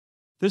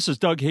This is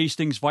Doug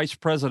Hastings, Vice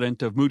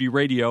President of Moody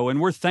Radio,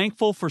 and we're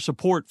thankful for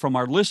support from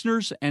our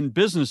listeners and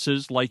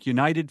businesses like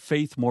United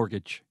Faith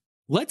Mortgage.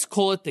 Let's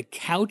call it the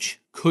Couch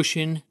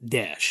Cushion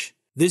Dash.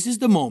 This is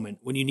the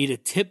moment when you need a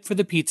tip for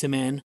the pizza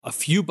man, a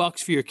few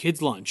bucks for your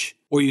kid's lunch,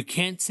 or you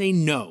can't say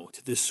no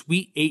to the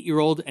sweet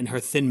 8-year-old and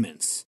her Thin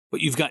Mints. But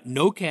you've got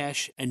no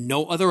cash and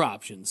no other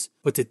options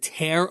but to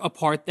tear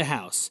apart the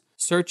house,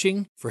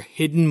 searching for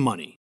hidden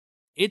money.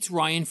 It's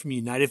Ryan from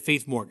United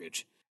Faith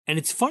Mortgage. And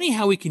it's funny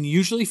how we can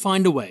usually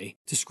find a way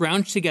to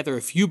scrounge together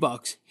a few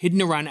bucks hidden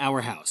around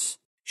our house.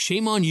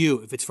 Shame on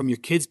you if it's from your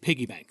kids'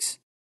 piggy banks.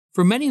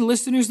 For many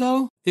listeners,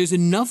 though, there's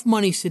enough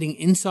money sitting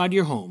inside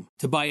your home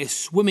to buy a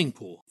swimming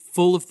pool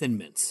full of Thin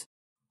Mints.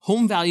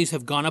 Home values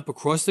have gone up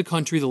across the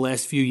country the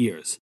last few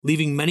years,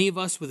 leaving many of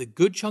us with a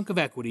good chunk of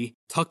equity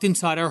tucked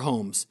inside our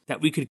homes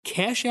that we could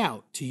cash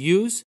out to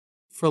use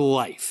for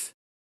life.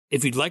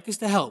 If you'd like us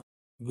to help,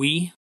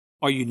 we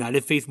are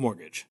United Faith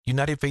Mortgage.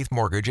 United Faith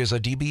Mortgage is a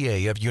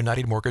DBA of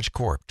United Mortgage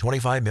Corp.,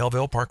 25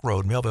 Melville Park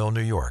Road, Melville,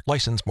 New York.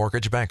 Licensed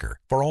mortgage banker.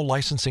 For all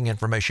licensing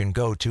information,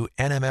 go to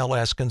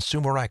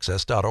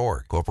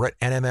nmlsconsumeraccess.org. Corporate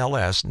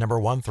NMLS number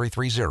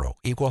 1330.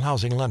 Equal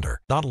housing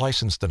lender. Not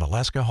licensed in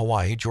Alaska,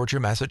 Hawaii, Georgia,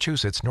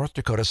 Massachusetts, North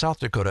Dakota, South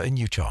Dakota, and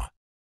Utah.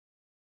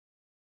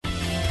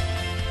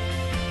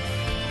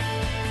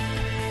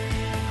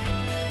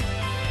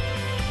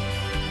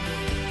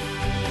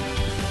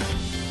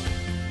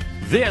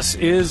 This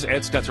is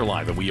Ed Stetzer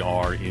Live, and we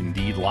are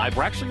indeed live.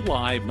 We're actually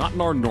live, not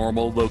in our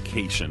normal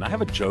location. I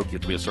have a joke, you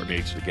have to be a certain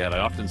age to get. I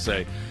often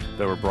say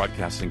that we're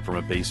broadcasting from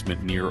a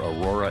basement near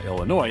Aurora,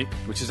 Illinois,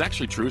 which is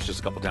actually true. It's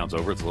just a couple towns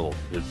over. It's a little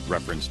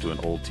reference to an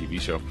old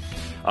TV show.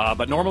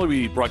 But normally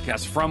we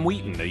broadcast from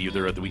Wheaton,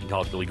 either at the Wheaton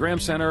College Billy Graham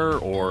Center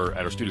or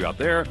at our studio out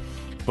there.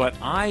 But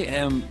I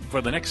am,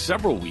 for the next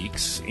several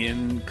weeks,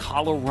 in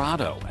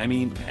Colorado. I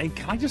mean, and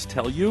can I just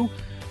tell you,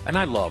 and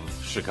I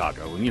love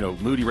Chicago. And, you know,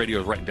 Moody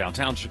Radio is right in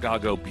downtown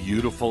Chicago,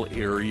 beautiful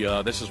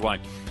area. This is why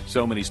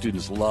so many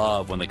students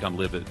love when they come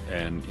live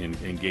and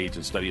engage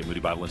and study at Moody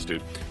Bible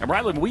Institute. And where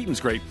I live in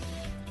Wheaton's great,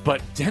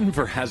 but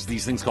Denver has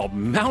these things called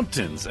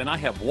mountains, and I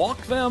have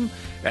walked them,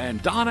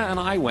 and Donna and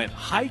I went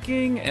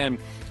hiking, and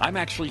I'm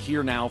actually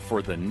here now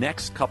for the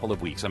next couple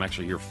of weeks. I'm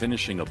actually here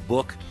finishing a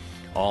book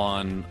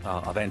on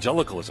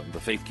evangelicalism, the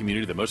faith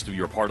community that most of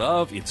you are part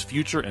of, its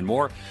future, and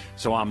more.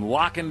 So I'm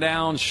locking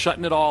down,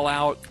 shutting it all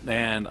out,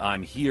 and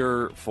I'm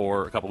here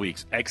for a couple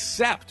weeks,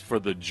 except for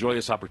the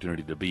joyous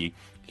opportunity to be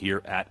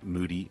here at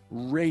Moody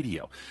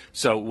Radio.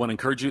 So I want to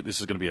encourage you, this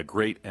is going to be a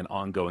great and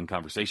ongoing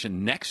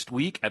conversation. Next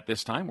week at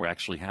this time, we're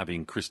actually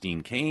having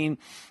Christine Caine,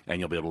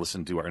 and you'll be able to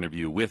listen to our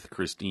interview with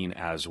Christine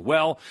as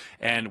well.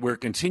 And we're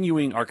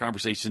continuing our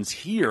conversations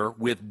here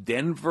with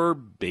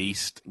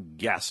Denver-based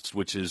guests,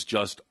 which is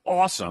just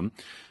awesome.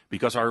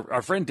 Because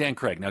our friend Dan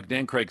Craig, now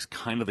Dan Craig's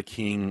kind of the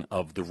king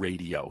of the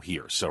radio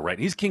here. So, right,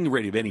 he's king of the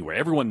radio anywhere.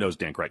 Everyone knows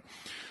Dan Craig.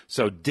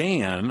 So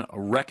Dan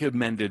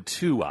recommended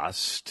to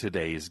us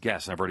today's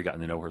guest. I've already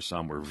gotten to know her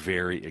some. We're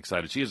very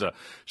excited. She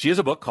has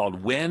a book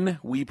called When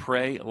We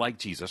Pray Like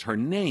Jesus. Her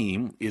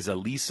name is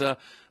Elisa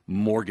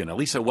Morgan.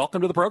 Elisa,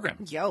 welcome to the program.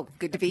 Yo,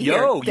 good to be here.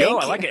 Yo,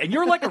 I like it. And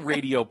you're like a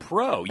radio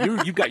pro.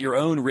 You've got your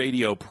own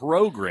radio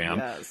program.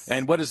 Yes.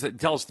 And what is it?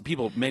 Tell us, the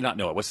people may not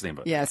know it. What's the name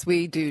of it? Yes,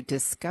 we do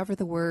Discover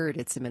the Word.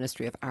 It's a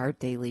ministry of Our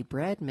Daily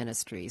Bread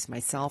Ministries,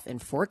 myself and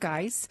 4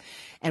 guys,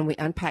 and we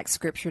unpack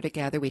scripture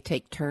together. We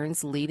take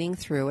turns leading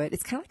through it.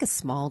 It's kind of like a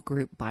small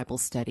group Bible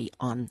study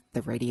on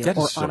the radio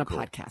or so on a cool.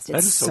 podcast. That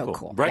It's is so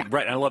cool. Right, Yeah.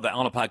 right. I love that.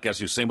 On a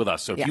podcast, you're same with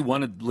us. So if Yeah. you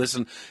want to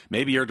listen,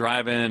 maybe you're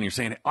driving and you're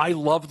saying, I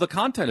love the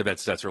content of Ed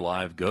Stetzer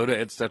Live, go to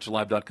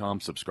edstetzerlive.com,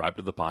 subscribe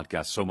to the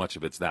podcast. So much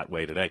of it's that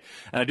way today.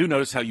 And I do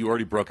notice how you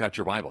already broke out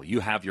your Bible.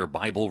 You have your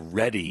Bible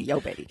ready. Yo,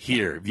 baby.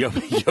 Here. Yo,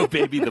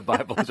 baby, the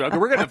Bible. Okay,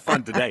 we're going to have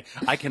fun today.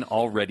 I can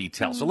already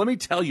tell. So let me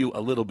tell you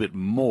a little bit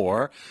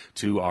more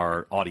to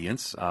our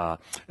audience.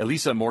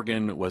 Elisa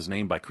Morgan was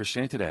named by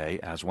Christianity Today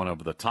as one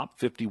of the top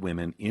 50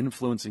 women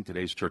influencing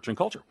today's church and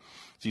culture.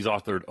 She's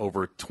authored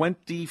over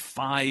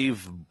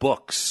 25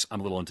 books. I'm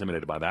a little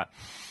intimidated by that,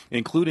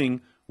 including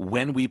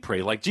When We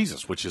Pray Like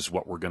Jesus, which is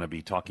what we're going to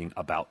be talking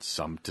about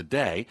some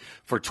today.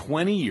 For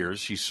 20 years,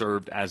 she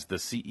served as the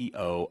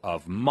CEO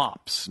of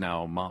MOPS.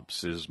 Now,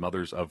 MOPS is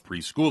Mothers of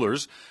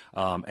Preschoolers.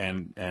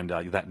 And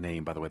that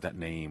name, by the way,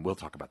 we'll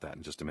talk about that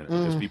in just a minute.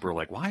 Because people are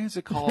like, why is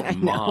it called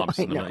MOPS?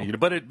 I know.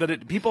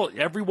 But people,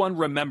 everyone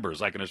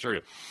remembers, I can assure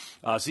you.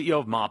 CEO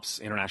of MOPS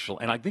International.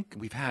 And I think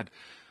we've had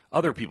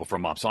other people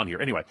from MOPS on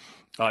here. Anyway,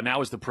 now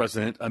is the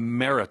president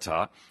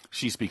emerita.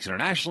 She speaks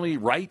internationally,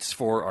 writes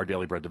for Our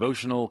Daily Bread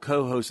Devotional,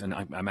 co-hosts, and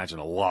I imagine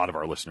a lot of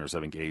our listeners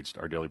have engaged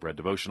Our Daily Bread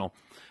Devotional,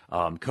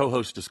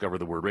 co-hosts Discover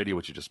the Word Radio,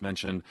 which you just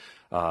mentioned,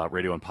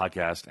 radio and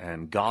podcast,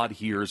 and God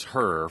Hears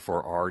Her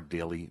for Our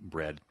Daily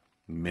Bread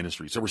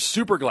Ministry. So we're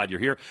super glad you're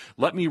here.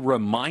 Let me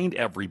remind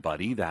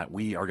everybody that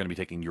we are going to be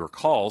taking your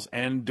calls.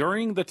 And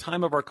during the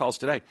time of our calls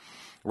today,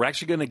 we're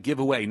actually going to give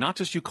away, not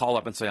just you call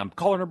up and say, I'm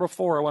caller number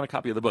 4, I want a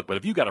copy of the book. But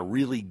if you got a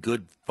really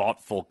good,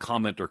 thoughtful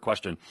comment or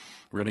question,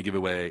 we're going to give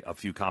away a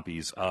few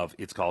copies of,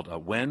 it's called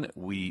When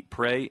We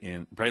Pray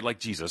Like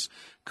Jesus,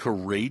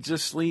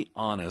 Courageously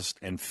Honest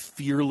and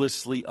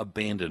Fearlessly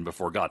Abandoned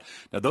Before God.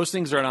 Now, those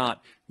things are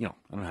not, I don't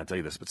know how to tell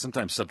you this, but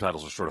sometimes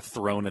subtitles are sort of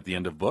thrown at the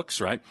end of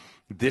books, right?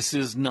 This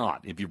is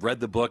not. If you've read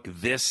the book,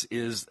 this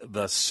is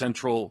the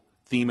central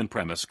theme and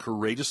premise,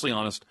 courageously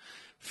honest,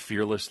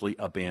 fearlessly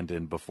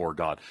abandoned before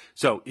God.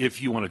 So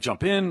if you want to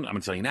jump in, I'm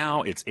going to tell you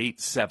now, it's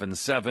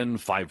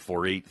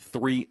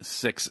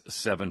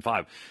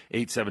 877-548-3675.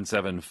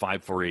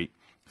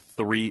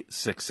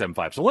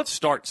 877-548-3675. So let's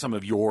start some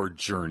of your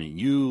journey.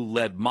 You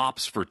led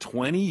MOPS for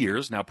 20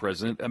 years, now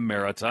President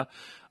Emerita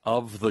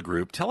of the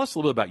group. Tell us a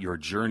little bit about your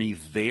journey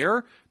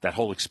there, that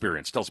whole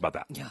experience. Tell us about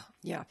that.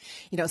 Yeah.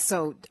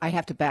 So I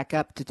have to back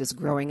up to just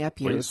growing up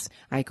years. Please.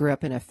 I grew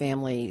up in a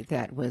family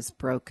that was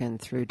broken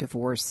through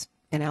divorce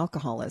and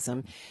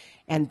alcoholism.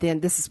 And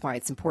then this is why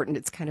it's important.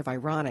 It's kind of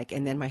ironic.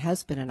 And then my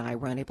husband and I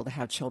were unable to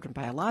have children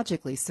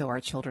biologically, so our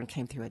children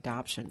came through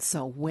adoption.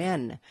 So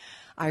when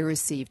I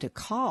received a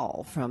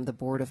call from the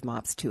board of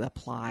MOPS to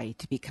apply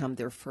to become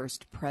their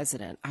first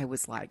president, I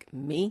was like,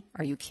 me?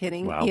 Are you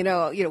kidding? Wow.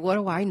 What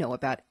do I know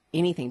about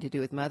anything to do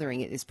with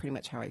mothering? It is pretty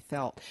much how I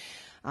felt.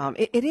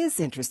 It is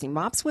interesting.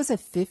 MOPS was a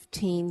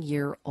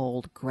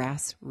 15-year-old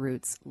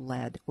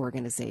grassroots-led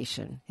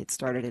organization. It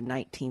started in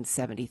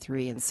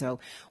 1973, and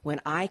so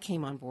when I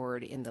came on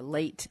board in the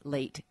late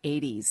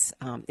 80s,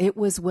 it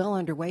was well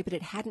underway, but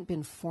it hadn't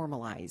been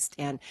formalized.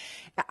 And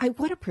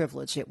what a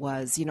privilege it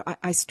was.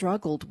 I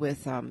struggled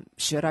with,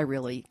 should I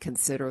really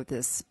consider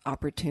this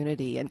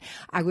opportunity? And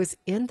I was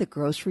in the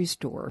grocery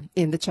store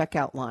in the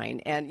checkout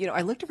line, and,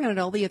 I looked around at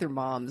all the other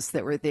moms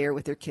that were there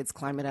with their kids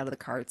climbing out of the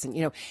carts.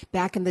 And,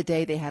 back in the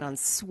day, they had on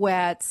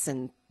sweats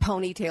and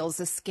ponytails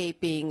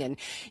escaping, and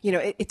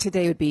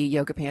today would be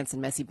yoga pants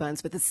and messy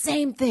buns, but the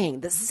same thing,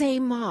 the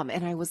same mom.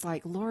 And I was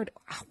like, Lord,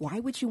 why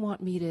would you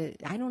want me to?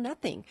 I know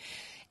nothing.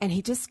 And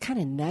he just kind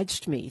of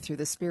nudged me through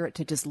the Spirit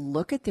to just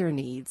look at their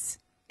needs,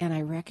 and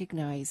I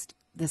recognized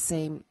the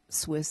same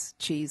Swiss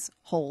cheese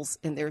holes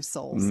in their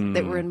souls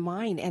that were in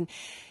mine. And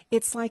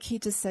it's like he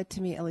just said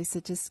to me, Elisa,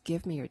 just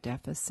give me your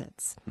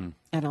deficits and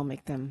I'll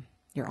make them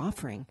your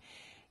offering.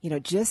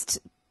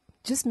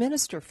 Just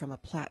minister from a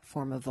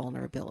platform of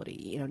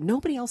vulnerability.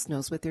 Nobody else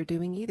knows what they're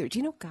doing either. Do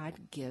you know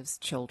God gives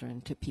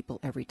children to people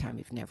every time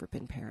who've never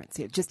been parents?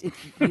 It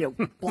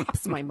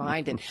blops my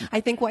mind. And I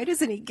think, why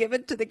doesn't he give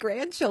it to the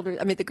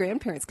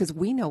grandparents? Because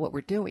we know what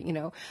we're doing,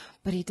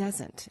 but he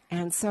doesn't.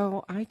 And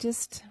so I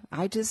just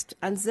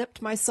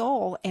unzipped my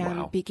soul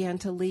and began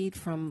to lead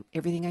from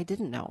everything I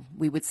didn't know.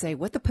 We would say,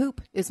 what the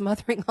poop is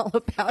mothering all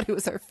about? It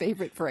was our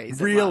favorite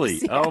phrase. Really?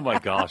 Yeah. Oh my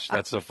gosh.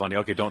 That's so funny.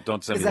 Okay. Don't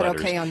send me letters. Is that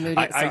okay on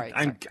Moody? Sorry.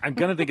 I'm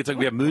going to think it's like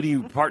we have Moody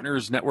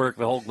Partners Network,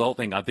 the whole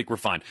thing. I think we're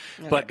fine.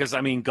 Okay. But because,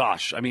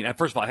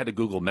 first of all, I had to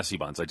Google messy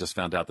buns. I just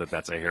found out that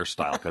that's a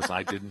hairstyle because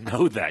I didn't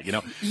know that,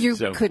 You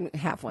couldn't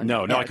have one.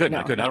 No, I couldn't.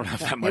 I don't have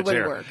that much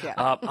hair. Work,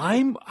 yeah.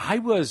 I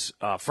was,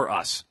 for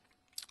us,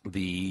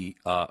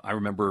 I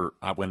remember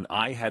when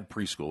I had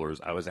preschoolers,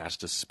 I was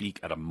asked to speak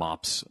at a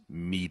MOPS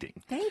meeting.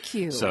 Thank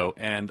you. So,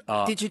 and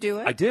did you do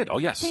it? I did. Oh,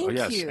 yes. Thank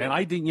you. And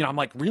I did, I'm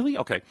like, really?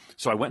 Okay.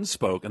 So I went and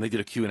spoke, and they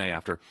did a Q&A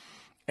after.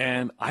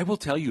 And I will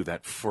tell you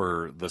that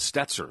for the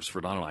Stetzers,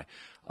 for Don and I,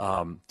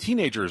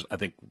 teenagers, I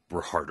think,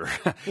 were harder.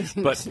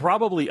 But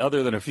probably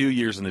other than a few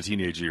years in the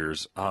teenage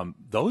years,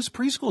 those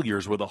preschool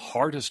years were the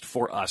hardest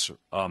for us,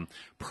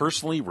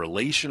 personally,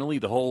 relationally,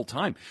 the whole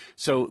time.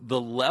 So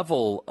the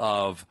level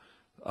of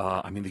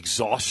the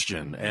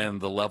exhaustion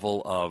and the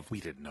level of, we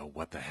didn't know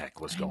what the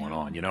heck was going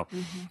on,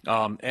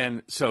 Mm-hmm.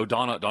 And so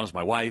Donna's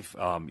my wife,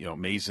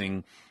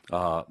 amazing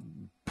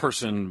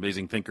person,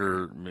 amazing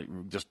thinker,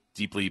 just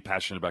deeply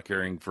passionate about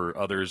caring for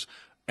others,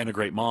 and a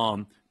great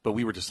mom. But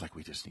we were just like,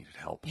 we just needed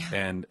help. Yeah.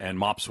 And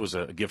MOPS was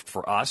a gift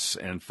for us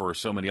and for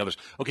so many others.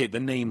 Okay, the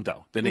name,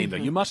 though.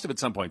 You must have at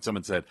some point,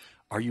 someone said,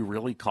 are you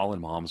really calling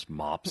moms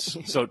MOPS?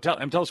 So tell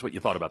us what you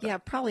thought about that. Yeah,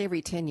 probably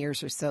every 10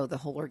 years or so, the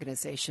whole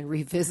organization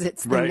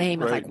revisits the name.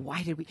 Right. Like,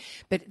 why did we?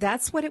 But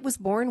that's what it was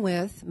born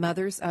with,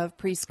 Mothers of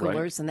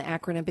Preschoolers, and the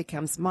acronym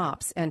becomes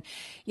MOPS. And,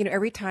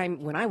 every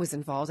time when I was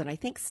involved, and I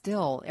think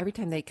still, every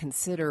time they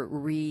consider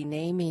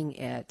renaming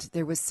it,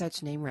 there was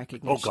such name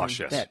recognition. Oh, gosh,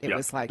 yes. That it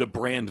was like, the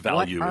brand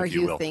value, what are if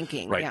you will.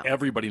 Thinking? Right. Yeah.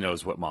 Everybody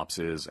knows what MOPS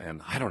is,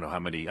 and I don't know how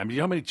many. You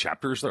know how many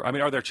chapters there?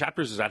 Are there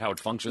chapters? Is that how it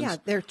functions? Yeah,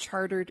 they're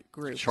chartered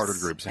groups. Chartered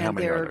groups. And how many?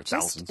 many are they're there?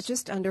 Thousands?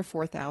 just under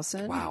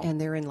 4,000. Wow.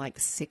 And they're in like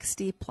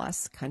 60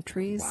 plus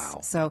countries. Wow.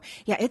 So,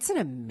 yeah, it's an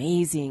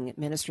amazing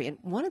ministry. And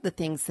one of the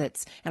things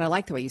and I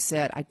like the way you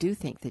said, I do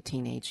think the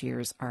teenage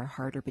years are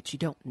harder, but you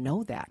don't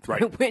know that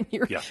Right. when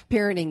you're Yeah.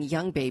 parenting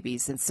young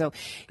babies. And so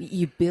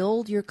you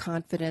build your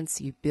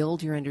confidence, you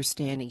build your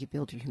understanding, you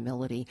build your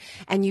humility,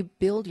 and you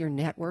build your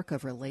network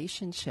of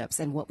relationships.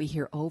 And what we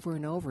hear over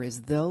and over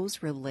is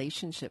those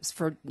relationships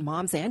for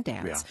moms and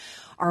dads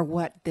are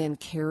what then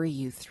carry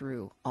you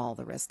through all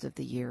the rest of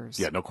the years.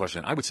 Yeah, no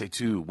question. I would say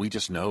too, we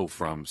just know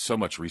from so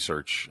much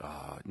research,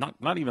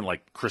 not even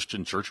like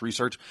Christian church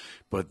research,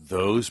 but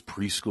those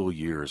preschool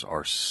years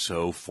are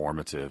so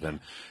formative, and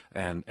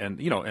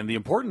the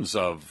importance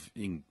of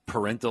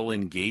parental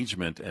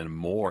engagement and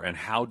more. And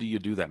how do you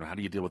do that? And how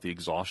do you deal with the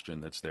exhaustion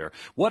that's there?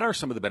 What are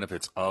some of the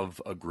benefits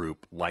of a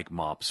group like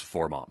MOPS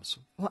for moms?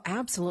 Well,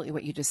 absolutely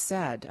what you just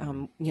said.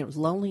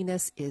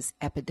 Loneliness is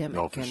epidemic,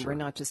 Oh, for and sure. we're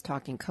not just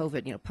talking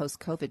COVID,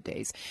 post-COVID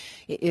days.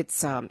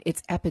 It's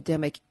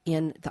epidemic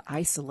in the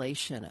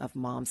isolation of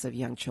moms of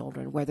young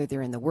children, whether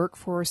they're in the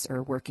workforce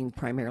or working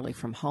primarily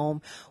from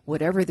home,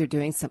 whatever they're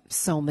doing.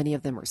 So many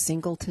of them are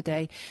single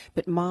today,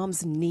 but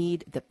moms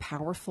need the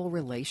powerful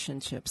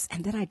relationships.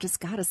 And then I just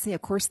got to say,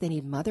 of course, they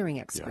need mothering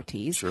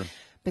expertise. sure.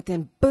 But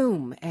then,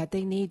 boom,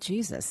 they need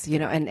Jesus,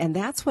 and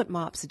that's what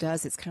MOPS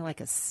does. It's kind of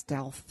like a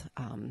stealth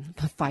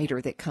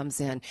fighter that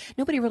comes in.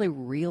 Nobody really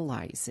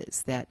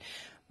realizes that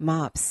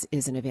MOPS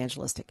is an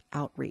evangelistic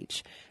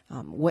outreach.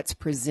 What's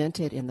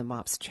presented in the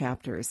MOPS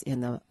chapters,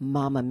 in the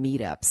Mama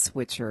meetups,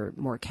 which are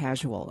more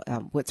casual,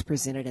 what's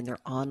presented in their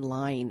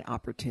online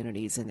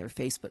opportunities, in their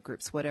Facebook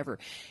groups, whatever,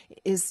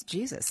 is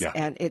Jesus. Yeah.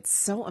 And it's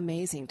so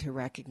amazing to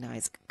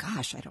recognize,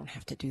 gosh, I don't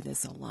have to do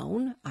this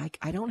alone.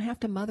 I don't have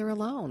to mother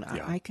alone.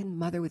 Yeah. I can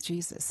mother with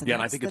Jesus. And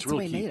I think it's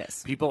really the way key. He made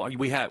us. People,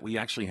 we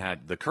actually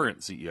had the current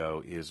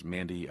CEO is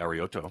Mandy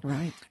Arioto,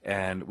 Right.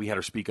 And we had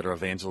her speak at our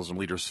Evangelism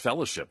Leaders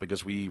Fellowship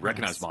because we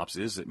recognize MOPS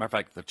is. As a matter of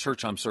fact, the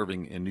church I'm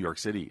serving in New York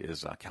City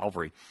is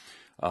Calvary.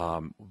 We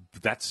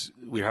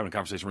were having a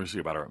conversation recently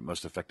about our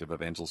most effective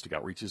evangelistic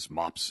outreaches.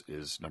 MOPS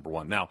is number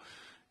one. Now,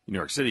 in New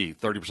York City,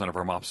 30% of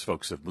our MOPS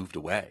folks have moved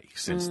away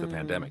since the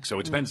pandemic. So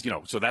it depends,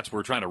 so that's where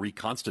we're trying to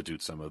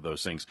reconstitute some of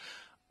those things.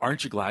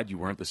 Aren't you glad you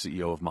weren't the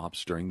CEO of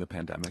MOPS during the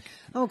pandemic?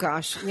 Oh,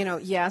 gosh.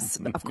 Yes,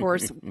 of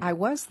course. I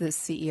was the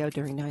CEO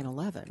during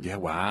 9/11. Yeah,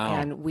 wow.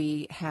 And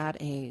we had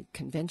a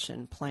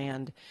convention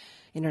planned,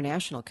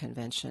 international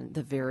convention,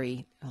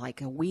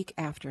 a week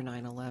after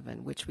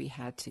 9/11, which we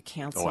had to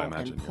cancel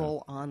and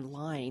pull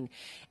online.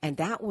 And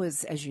that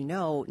was, as you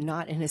know,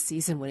 not in a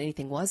season when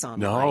anything was online.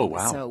 No,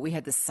 wow. So we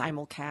had the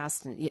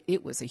simulcast, and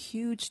it was a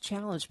huge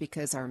challenge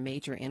because our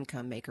major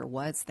income maker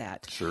was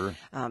that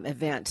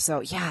event.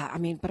 So,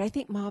 but I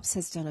think MOPS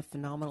has done a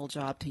phenomenal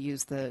job to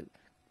use the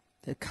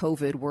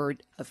COVID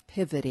word of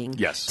pivoting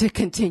to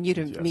continue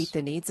to meet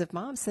the needs of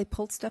moms. They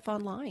pulled stuff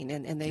online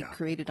and they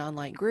created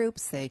online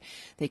groups. They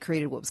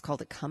created what was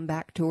called a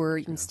comeback tour.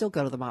 You can still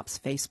go to the MOPS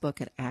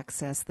Facebook and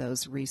access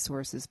those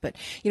resources. But,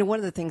 one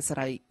of the things that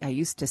I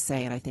used to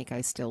say, and I think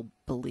I still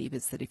believe,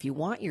 is that if you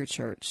want your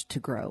church to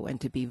grow and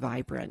to be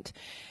vibrant,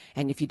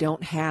 and if you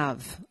don't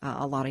have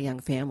a lot of young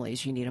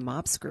families, you need a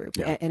MOPS group.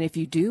 Yeah. And if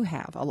you do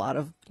have a lot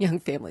of young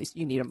families,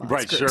 you need a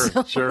MOPS group.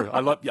 Right, sure.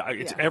 I love,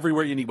 it's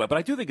everywhere you need one. But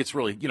I do think it's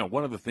really,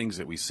 one of the things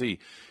that we see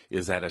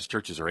is that as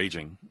churches are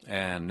aging,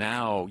 and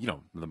now,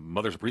 the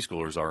mothers of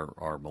preschoolers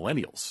are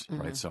millennials,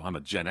 right? So I'm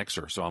a Gen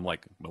Xer, so I'm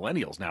like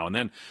millennials now. And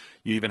then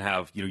you even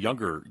have,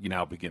 younger,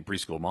 now begin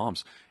preschool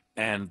moms.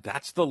 And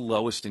that's the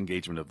lowest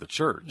engagement of the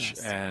church.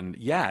 Yes. And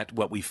yet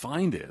what we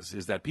find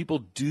is that people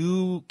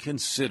do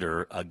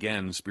consider,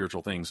 again,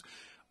 spiritual things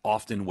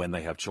often when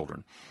they have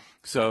children.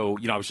 So,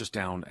 I was just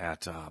down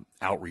at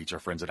Outreach, our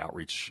friends at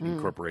Outreach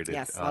Incorporated.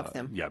 Yes, love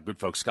them. Yeah, good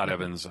folks. Scott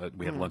Evans,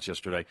 we had lunch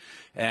yesterday.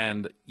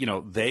 And,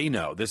 they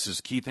know this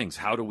is key things.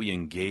 How do we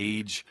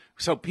engage?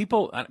 So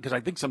people, because I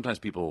think sometimes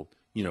people,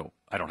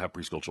 I don't have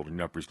preschool children.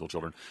 You have preschool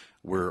children.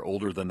 We're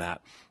older than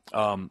that.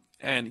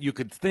 And you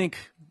could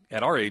think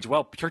at our age,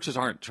 well, churches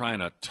aren't trying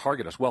to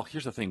target us. Well,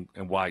 here's the thing,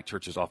 and why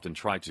churches often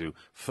try to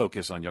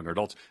focus on younger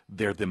adults.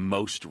 They're the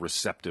most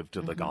receptive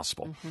to the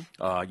gospel.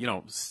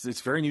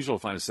 It's very unusual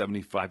to find a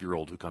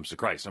 75-year-old who comes to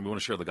Christ. And we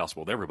want to share the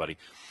gospel with everybody.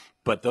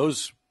 But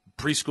those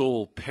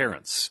preschool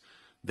parents,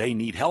 they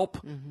need help.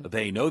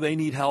 They know they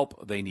need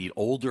help. They need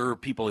older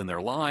people in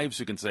their lives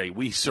who can say,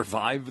 we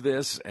survived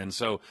this. And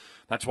so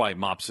that's why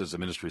MOPS as a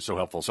ministry is so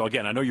helpful. So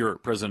again, I know you're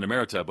President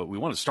Emerita, but we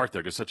want to start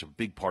there because it's such a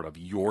big part of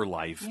your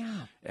life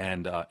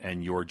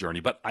and your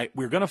journey. But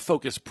we're going to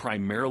focus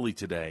primarily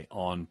today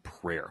on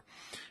prayer.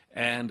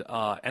 And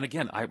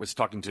again, I was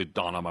talking to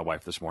Donna, my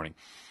wife, this morning.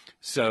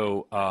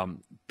 So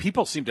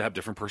people seem to have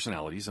different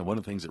personalities, and one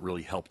of the things that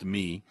really helped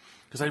me,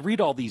 because I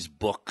read all these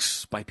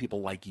books by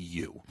people like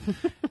you,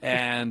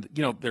 and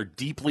they're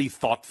deeply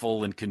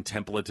thoughtful and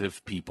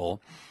contemplative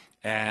people,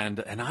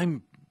 and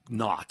I'm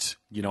not.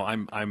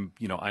 I'm an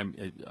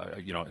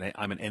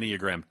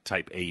Enneagram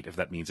Type 8, if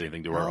that means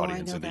anything to our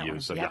audience and to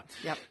you. So Yep.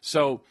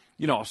 So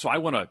I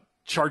want to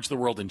charge the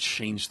world and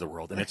change the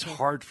world, and it's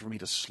hard for me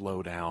to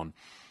slow down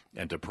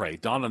and to pray.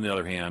 Dawn, on the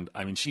other hand,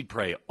 I mean, she'd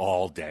pray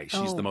all day.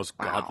 She's the most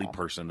godly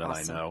person that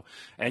I know,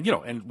 and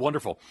and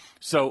wonderful.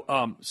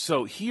 So,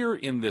 so here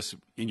in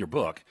your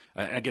book,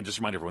 again, just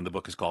remind everyone, the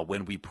book is called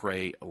 "When We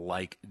Pray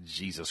Like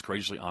Jesus: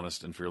 Courageously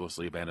Honest and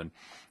Fearlessly Abandoned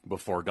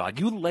Before God."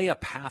 You lay a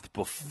path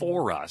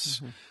before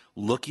us,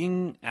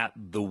 looking at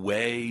the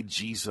way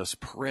Jesus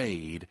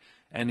prayed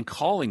and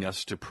calling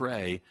us to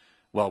pray.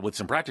 Well, with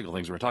some practical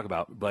things we're going to talk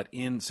about, but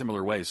in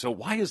similar ways. So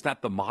why is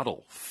that the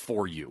model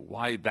for you?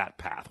 Why that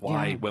path?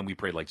 Why when we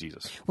pray like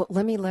Jesus? Well,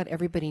 let me let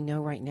everybody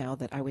know right now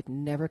that I would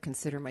never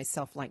consider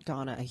myself, like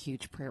Donna, a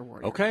huge prayer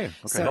warrior. Okay.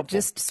 So helpful.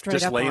 just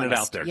straight up laying honest. it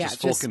out there.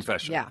 Just full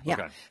confession. Yeah.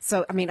 Okay.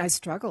 So, I mean, I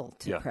struggle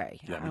to pray.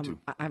 Yeah, me too.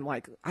 I'm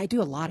like, I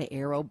do a lot of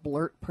arrow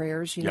blurt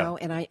prayers, you know,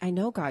 and I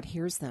know God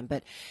hears them,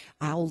 but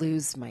I'll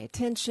lose my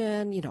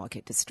attention. I'll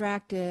get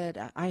distracted.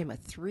 I am a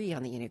 3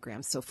 on the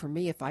Enneagram. So for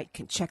me, if I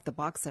can check the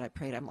box that I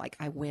prayed, I'm like,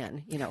 I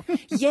win,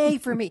 yay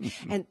for me.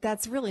 And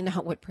that's really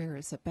not what prayer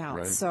is about.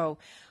 Right. So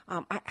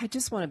I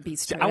just want to be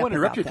straight I want to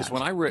interrupt you because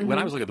when I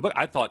was looking at the book,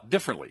 I thought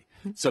differently.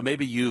 So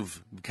maybe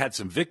you've had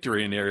some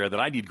victory in an area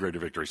that I need greater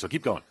victory. So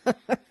keep going.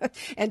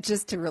 And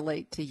just to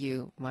relate to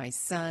you, my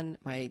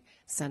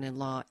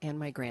son-in-law, and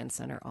my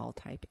grandson are all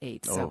type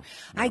 8. So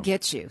I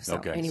get you. So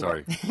okay,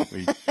 anyway.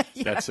 sorry.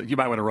 You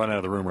might want to run out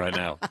of the room right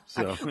now.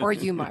 So. Or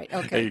you might.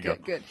 Okay, there you go.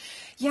 Good.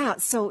 Yeah,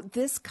 so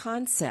this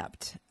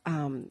concept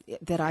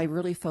that I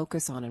really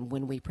focus on, and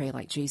when we pray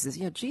like Jesus,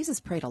 Jesus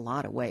prayed a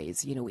lot of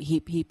ways.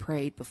 He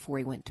prayed before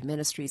he went to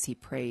ministries. He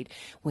prayed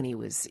when he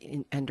was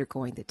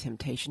undergoing the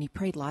temptation. He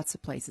prayed lots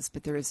of places,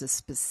 but there is a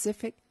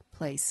specific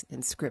place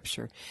in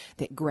Scripture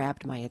that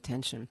grabbed my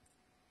attention.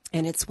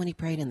 And it's when he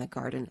prayed in the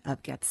Garden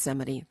of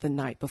Gethsemane the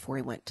night before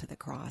he went to the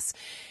cross.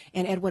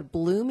 And what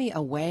blew me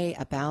away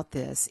about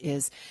this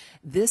is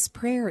this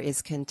prayer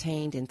is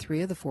contained in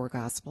 3 of the 4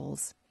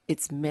 Gospels.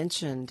 It's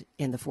mentioned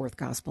in the 4th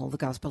Gospel, the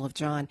Gospel of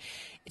John.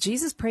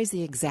 Jesus prays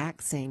the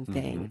exact same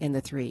thing in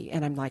the 3.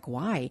 And I'm like,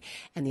 why?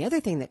 And the other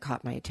thing that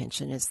caught my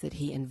attention is that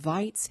he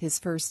invites his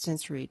first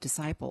century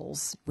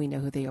disciples, we know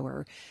who they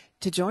were,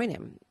 to join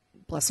him.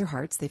 Bless their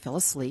hearts, they fell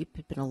asleep.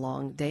 It'd been a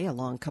long day, a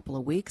long couple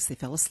of weeks. They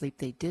fell asleep,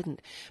 they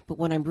didn't. But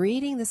when I'm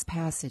reading this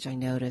passage, I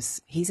notice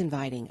he's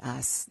inviting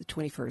us, the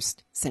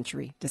 21st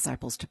century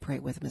disciples, to pray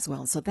with him as well.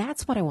 And so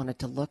that's what I wanted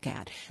to look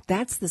at.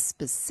 That's the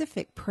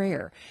specific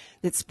prayer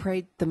that's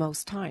prayed the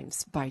most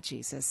times by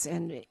Jesus.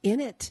 And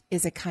in it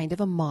is a kind of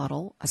a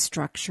model, a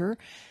structure.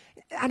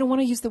 I don't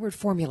want to use the word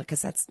formula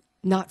because that's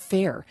not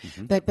fair,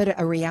 but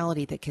a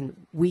reality that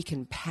we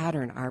can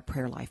pattern our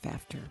prayer life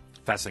after.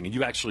 Fascinating. And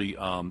you actually,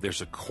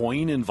 there's a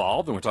coin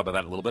involved, and we'll talk about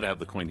that in a little bit. I have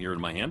the coin here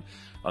in my hand.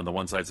 On the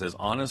one side it says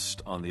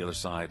honest. On the other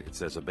side it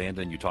says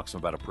abandon. You talk some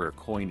about a prayer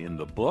coin in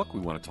the book.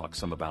 We want to talk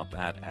some about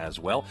that as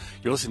well.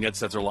 You're listening to Ed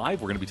Stetzer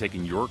Live. We're going to be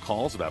taking your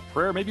calls about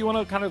prayer. Maybe you want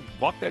to kind of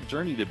walk that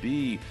journey to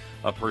be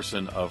a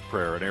person of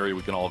prayer, an area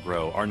we can all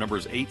grow. Our number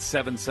is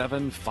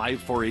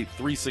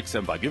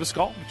 877-548-3675. Give us a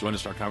call. Join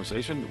us in our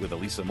conversation with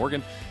Elisa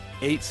Morgan.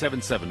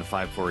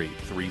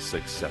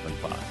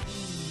 877-548-3675.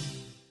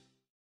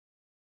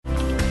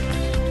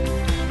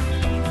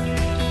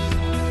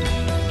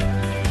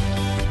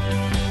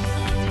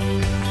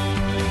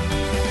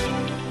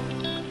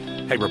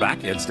 Hey, we're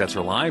back. Ed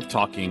Stetzer Live,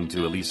 talking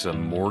to Elisa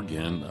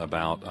Morgan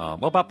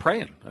about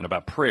praying and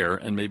about prayer,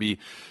 and maybe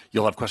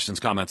you'll have questions,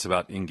 comments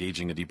about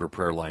engaging a deeper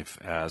prayer life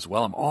as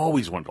well. I'm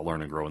always wanting to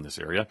learn and grow in this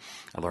area.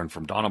 I learned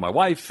from Donna, my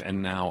wife,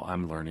 and now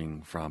I'm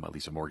learning from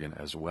Elisa Morgan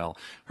as well.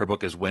 Her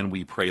book is When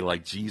We Pray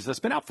Like Jesus. It's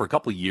been out for a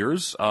couple of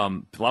years. A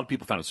lot of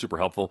people found it super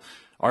helpful.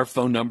 Our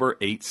phone number,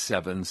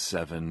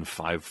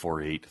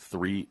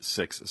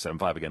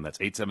 877-548-3675. Again, that's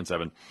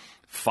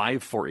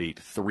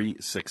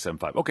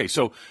 877-548-3675. Okay,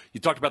 so you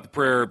talked about the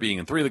prayer being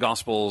in 3 of the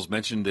Gospels,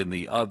 mentioned in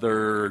the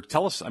other.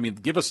 Tell us,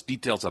 give us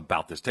details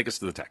about this. Take us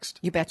to the text.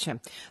 You betcha.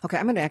 Okay,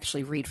 I'm going to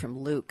actually read from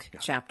Luke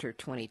chapter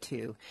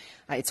 22.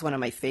 It's one of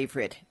my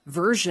favorite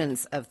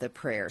versions of the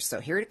prayer. So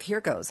here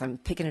goes. I'm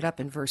picking it up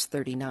in verse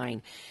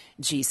 39.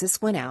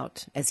 Jesus went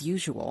out as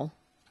usual,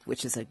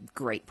 which is a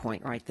great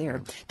point right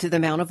there, to the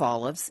Mount of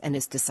Olives, and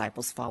his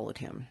disciples followed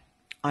him.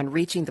 On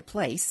reaching the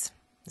place,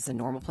 it's a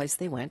normal place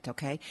they went,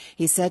 okay,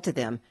 he said to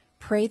them,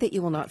 "Pray that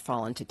you will not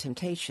fall into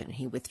temptation."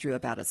 He withdrew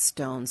about a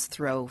stone's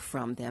throw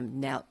from them,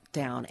 knelt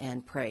down,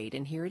 and prayed.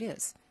 And here it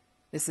is.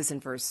 This is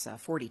in verse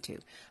 42.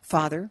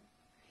 "Father,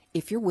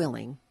 if you're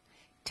willing,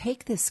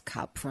 take this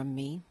cup from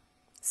me,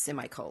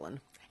 semicolon.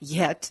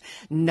 Yet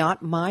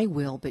not my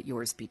will, but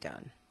yours be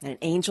done." And an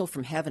angel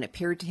from heaven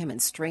appeared to him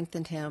and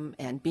strengthened him,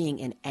 and being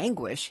in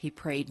anguish, he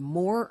prayed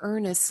more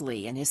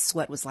earnestly, and his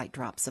sweat was like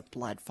drops of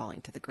blood falling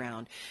to the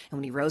ground. And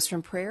when he rose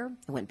from prayer and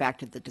went back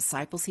to the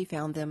disciples, he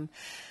found them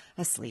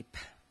asleep,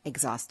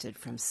 exhausted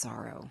from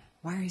sorrow.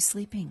 "Why are you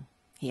sleeping?"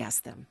 he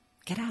asked them.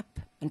 "Get up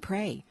and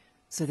pray,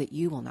 so that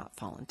you will not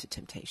fall into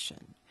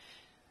temptation."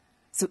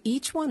 So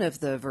each one of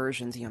the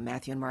versions,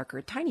 Matthew and Mark, are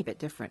a tiny bit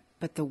different,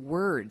 but the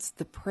words,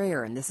 the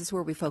prayer, and this is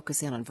where we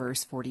focus in on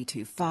verse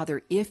 42.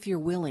 "Father, if you're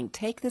willing,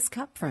 take this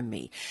cup from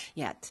me,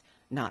 yet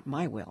not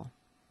my will,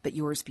 but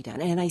yours be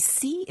done. And I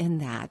see in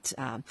that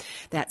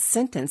that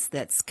sentence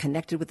that's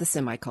connected with the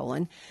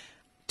semicolon,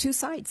 two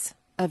sides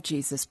of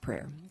Jesus'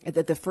 prayer.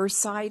 The first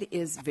side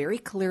is very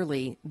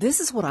clearly, this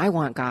is what I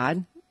want,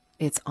 God.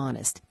 It's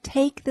honest.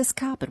 Take this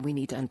cup, and we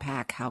need to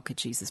unpack how could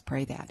Jesus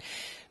pray that.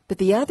 But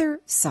the other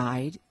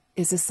side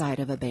is a side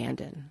of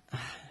abandon.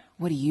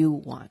 What do you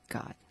want,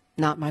 God?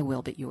 Not my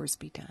will, but yours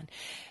be done.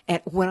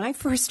 And when I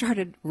first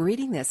started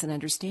reading this and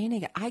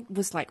understanding it, I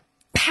was like,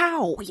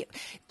 pow!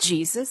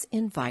 Jesus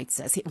invites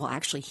us.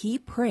 He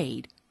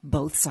prayed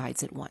both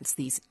sides at once,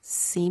 these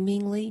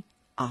seemingly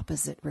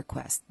opposite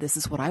requests. This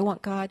is what I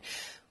want, God,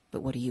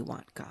 but what do you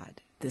want,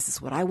 God? This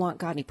is what I want,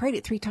 God. And he prayed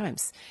it 3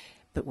 times,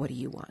 but what do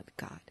you want,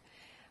 God?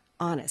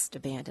 Honest,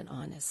 abandon,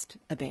 honest,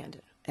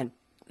 abandon. And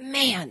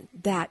man,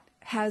 that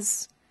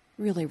has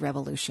really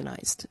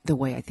revolutionized the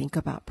way I think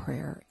about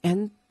prayer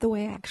and the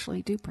way I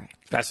actually do pray.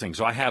 Fascinating.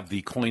 So I have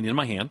the coin in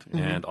my hand,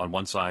 and on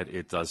one side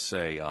it does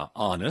say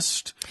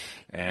honest.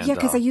 And, yeah,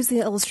 because I use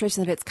the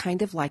illustration that it's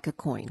kind of like a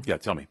coin. Yeah,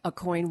 tell me. A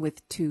coin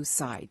with 2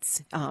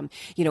 sides.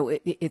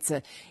 It's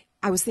a...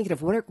 I was thinking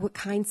of what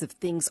kinds of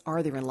things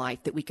are there in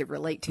life that we could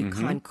relate to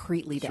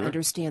concretely to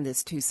understand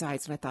this 2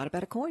 sides. And I thought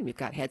about a coin. We've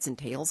got heads and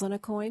tails on a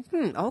coin.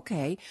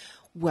 Okay.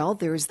 Well,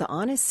 there's the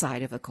honest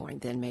side of a coin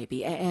then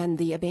maybe, and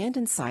the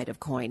abandoned side of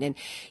coin. And,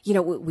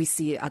 we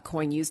see a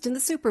coin used in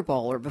the Super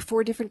Bowl or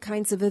before different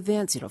kinds of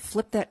events,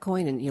 flip that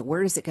coin and,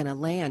 where is it going to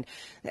land?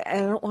 I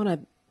don't want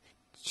to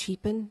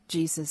cheapen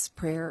Jesus'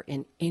 prayer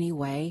in any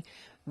way.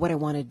 What I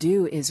want to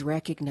do is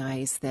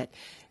recognize that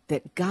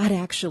God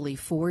actually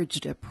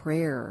forged a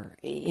prayer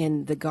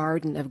in the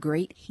garden of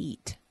great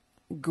heat,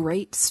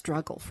 great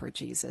struggle for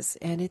Jesus.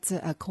 And it's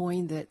a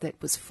coin that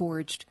was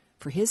forged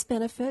for his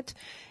benefit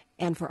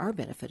and for our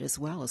benefit as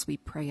well as we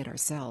pray it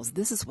ourselves.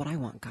 This is what I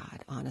want,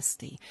 God,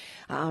 honesty.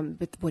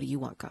 But what do you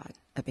want, God?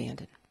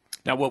 Abandon.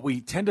 Now, what we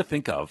tend to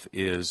think of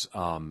is,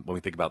 when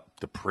we think about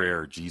the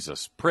prayer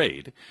Jesus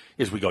prayed,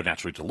 is we go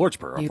naturally to the Lord's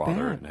Prayer, our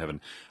Father in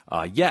heaven.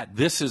 Yet,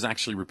 this is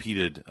actually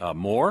repeated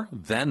more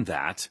than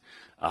that.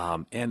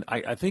 And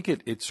I think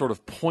it sort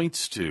of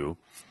points to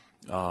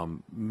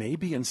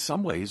maybe in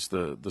some ways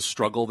the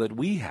struggle that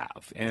we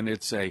have. And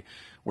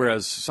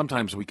whereas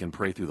sometimes we can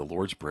pray through the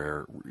Lord's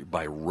Prayer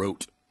by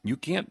rote. You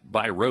can't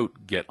by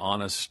rote get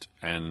honest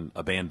and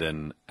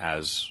abandon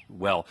as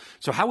well.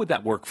 So how would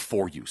that work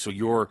for you? So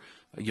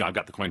I've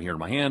got the coin here in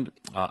my hand.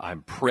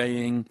 I'm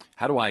praying.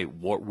 How do I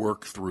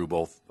work through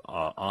both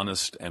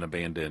honest and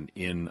abandon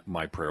in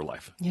my prayer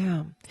life?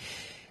 Yeah.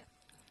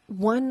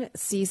 One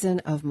season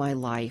of my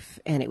life,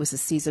 and it was a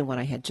season when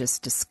I had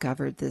just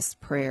discovered this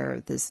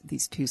prayer,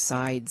 these 2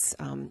 sides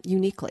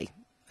uniquely.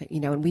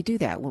 And we do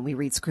that when we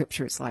read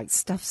scripture. It's like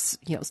stuff,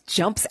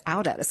 jumps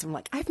out at us. I'm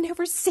like, I've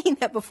never seen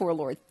that before,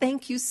 Lord.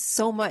 Thank you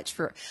so much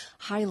for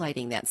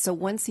highlighting that. So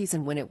one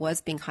season when it was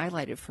being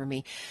highlighted for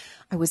me,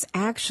 I was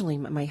actually,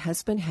 my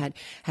husband had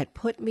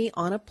put me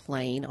on a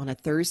plane on a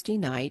Thursday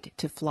night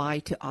to fly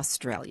to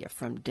Australia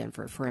from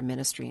Denver for a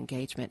ministry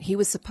engagement. He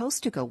was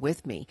supposed to go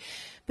with me,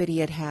 but he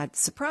had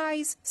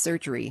surprise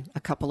surgery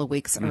a couple of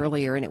weeks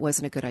earlier, and it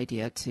wasn't a good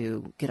idea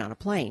to get on a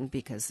plane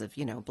because of,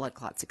 blood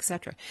clots,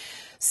 etc.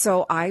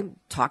 So I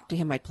talked to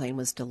him. My plane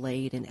was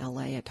delayed in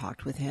LA. I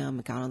talked with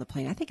him, got on the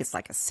plane. I think it's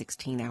like a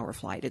 16-hour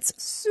flight. It's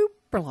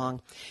super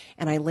long.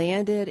 And I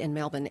landed in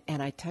Melbourne,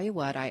 and I tell you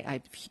what,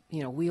 I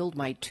wheeled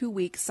my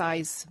 2-week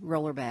size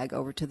roller bag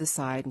over to the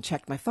side and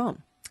checked my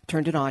phone.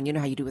 Turned it on. You know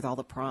how you do with all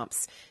the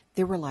prompts.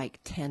 There were like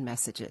 10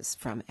 messages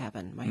from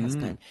Evan, my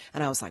husband.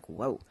 And I was like,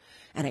 whoa.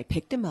 And I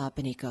picked him up,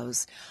 and he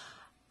goes,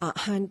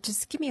 hon,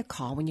 just give me a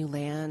call when you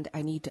land.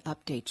 I need to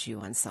update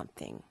you on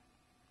something.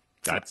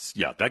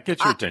 That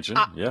gets your attention.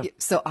 Yeah.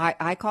 So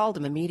I called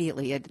him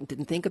immediately. I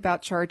didn't think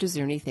about charges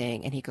or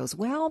anything. And he goes,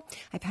 well,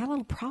 I've had a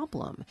little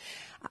problem.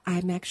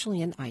 I'm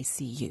actually in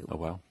ICU. Oh,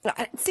 wow.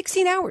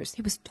 16 hours.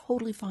 He was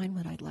totally fine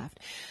when I'd left.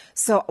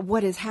 So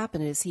what has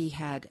happened is he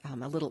had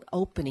a little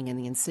opening in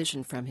the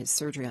incision from his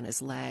surgery on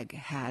his leg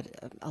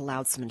had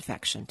allowed some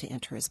infection to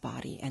enter his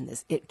body. And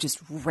it just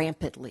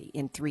rampantly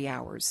in 3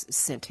 hours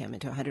sent him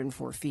into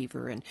 104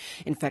 fever and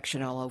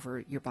infection all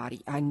over your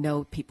body. I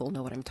know people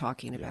know what I'm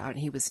talking about. And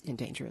he was in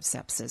danger of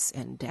sepsis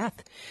and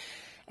death.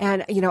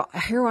 And,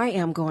 here I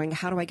am going,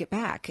 how do I get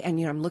back? And,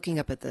 I'm looking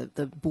up at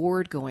the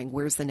board going,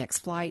 where's the next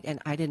flight? And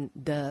I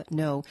didn't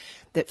know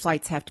that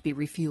flights have to be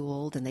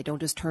refueled and they don't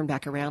just turn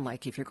back around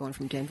like if you're going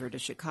from Denver to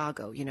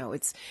Chicago. You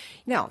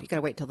got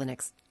to wait till the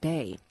next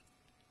day.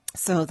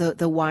 So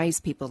the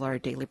wise people, our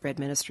Daily Bread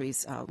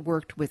Ministries,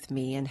 worked with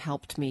me and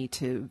helped me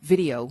to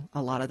video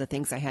a lot of the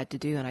things I had to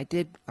do. And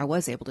I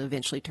was able to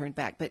eventually turn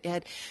back. But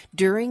Ed,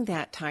 during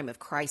that time of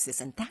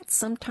crisis, and that's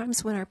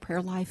sometimes when our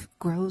prayer life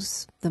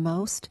grows the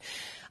most,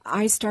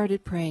 I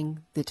started praying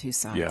the 2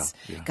 sides.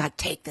 Yeah. God,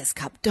 take this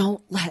cup.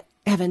 Don't let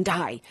Evan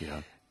die.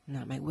 Yeah.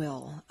 Not my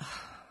will.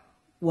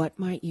 What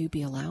might you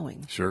be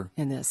allowing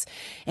in this?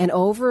 And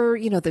over,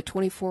 the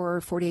 24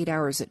 or 48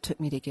 hours it took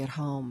me to get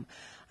home,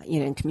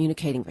 and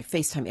communicating by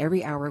FaceTime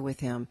every hour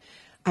with him,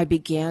 I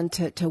began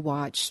to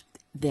watch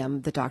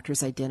the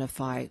doctors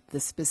identify the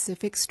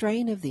specific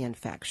strain of the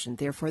infection,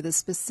 therefore the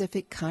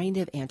specific kind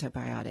of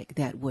antibiotic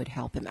that would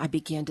help him. I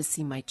began to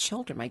see my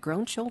children, my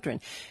grown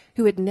children,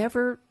 who had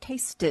never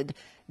tasted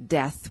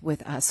death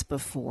with us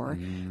before,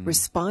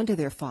 respond to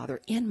their father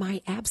in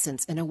my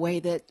absence in a way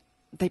that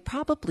they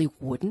probably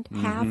wouldn't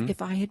have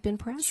if I had been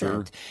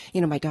present.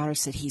 Sure. My daughter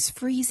said, he's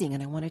freezing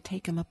and I want to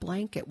take him a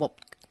blanket. Well,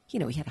 he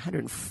had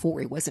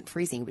 104. He wasn't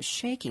freezing. He was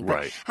shaking. But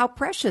right. How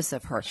precious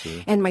of her.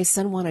 Sure. And my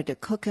son wanted to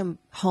cook him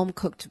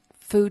home-cooked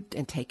food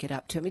and take it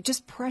up to him.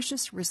 Just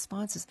precious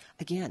responses.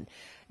 Again,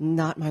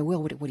 not my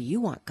will. What do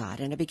you want, God?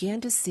 And I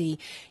began to see,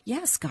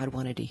 yes, God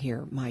wanted to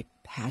hear my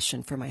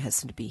passion for my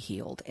husband to be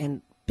healed.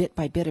 And bit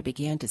by bit, I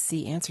began to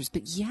see answers.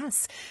 But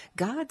yes,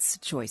 God's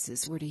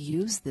choices were to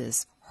use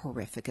this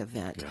horrific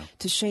event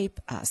to shape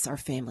us, our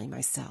family,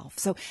 myself.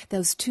 So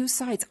those two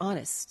sides,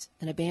 honest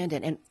and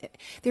abandoned, and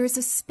there is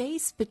a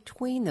space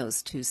between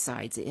those two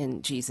sides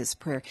in Jesus'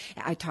 prayer.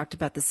 I talked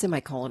about the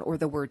semicolon or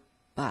the word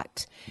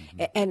but,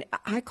 and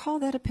I call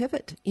that a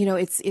pivot.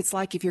 It's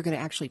like if you're going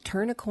to actually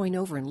turn a coin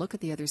over and look at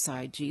the other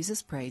side,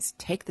 Jesus prays,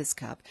 take this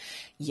cup,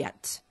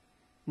 yet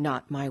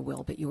not my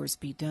will, but yours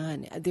be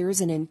done. There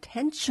is an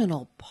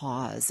intentional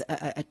pause,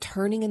 a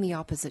turning in the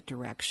opposite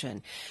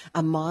direction,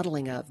 a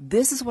modeling of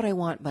this is what I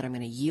want, but I'm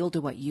going to yield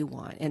to what you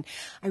want. And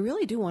I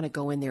really do want to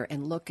go in there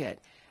and look at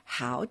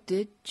how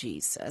did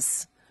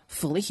Jesus,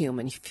 fully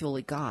human,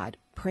 fully God,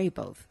 pray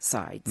both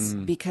sides?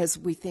 Because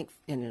we think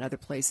in other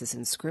places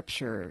in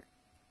Scripture,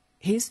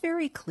 he's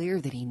very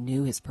clear that he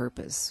knew his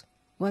purpose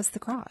was the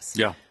cross.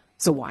 Yeah.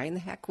 So why in the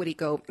heck would he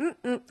go,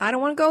 I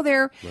don't want to go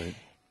there? Right.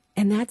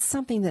 And that's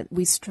something that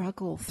we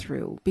struggle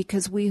through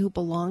because we who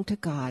belong to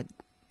God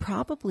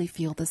probably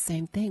feel the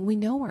same thing. We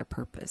know our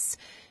purpose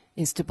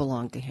is to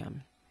belong to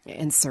him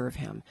and serve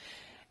him.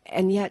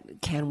 And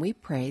yet, can we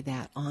pray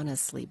that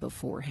honestly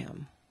before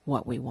him,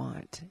 what we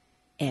want?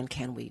 And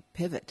can we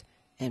pivot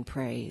and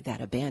pray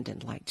that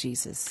abandoned like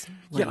Jesus?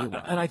 And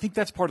I think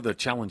that's part of the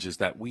challenge is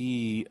that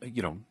we,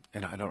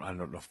 and I don't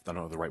know if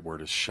the right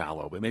word is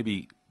shallow, but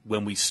maybe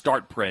when we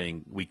start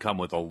praying, we come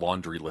with a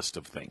laundry list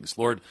of things.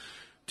 Lord,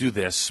 do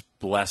this,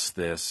 bless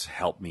this,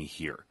 help me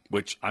here,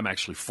 which I'm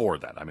actually for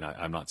that. I mean,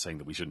 I'm not saying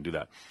that we shouldn't do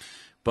that.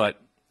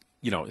 But,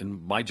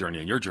 in my journey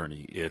and your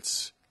journey,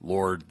 it's,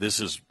 Lord,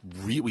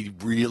 we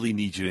really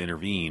need you to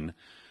intervene,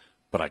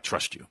 but I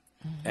trust you.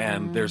 Mm-hmm.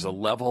 And there's a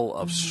level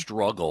of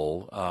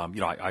struggle.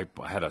 I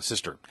had a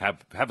sister,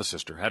 had a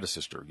sister.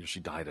 She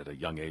died at a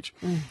young age.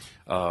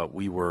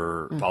 We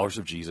were followers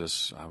of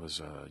Jesus. I was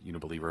a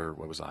believer.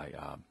 What was I,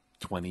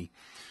 20?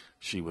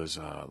 She was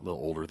a little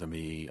older than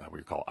me. We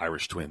were called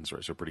Irish twins,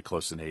 right? So pretty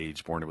close in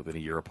age, born within a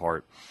year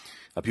apart.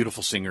 A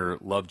beautiful singer,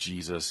 loved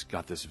Jesus,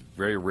 got this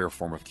very rare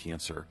form of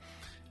cancer,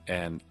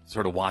 and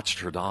sort of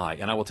watched her die.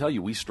 And I will tell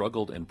you, we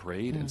struggled and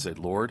prayed and said,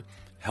 Lord,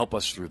 help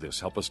us through this.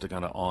 Help us to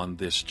kind of on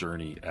this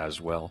journey as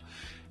well.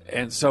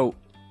 And so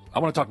I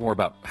want to talk more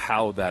about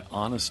how that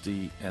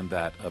honesty and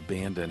that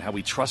abandon, how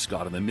we trust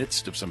God in the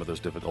midst of some of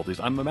those difficulties.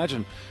 I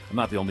imagine I'm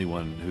not the only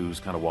one who's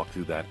kind of walked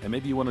through that. And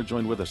maybe you want to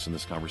join with us in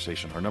this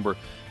conversation. Our number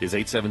is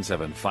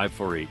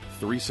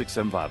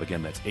 877-548-3675.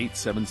 Again, that's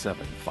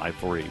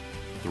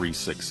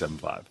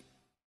 877-548-3675.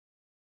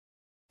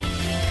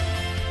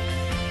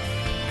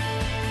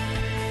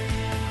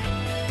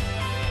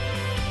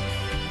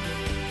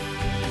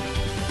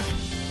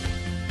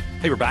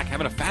 Hey, we're back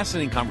having a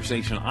fascinating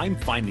conversation. I'm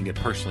finding it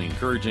personally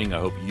encouraging.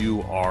 I hope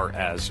you are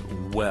as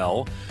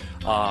well.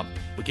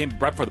 We came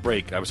right before the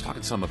break. I was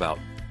talking some about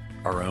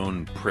our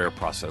own prayer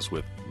process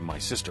with my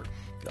sister.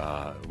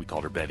 We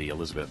called her Betty.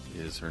 Elizabeth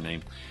is her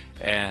name.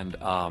 And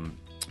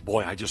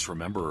boy, I just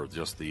remember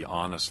just the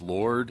honest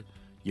Lord,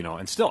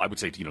 and still I would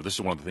say, this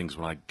is one of the things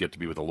when I get to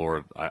be with the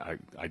Lord, I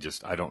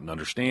don't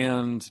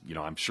understand.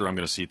 I'm sure I'm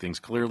going to see things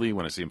clearly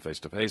when I see him face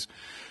to face.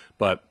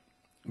 But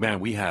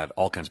man, we had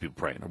all kinds of people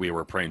praying. We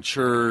were praying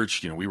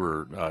church. We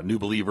were new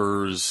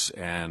believers,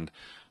 and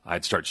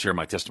I'd start sharing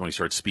my testimony,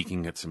 started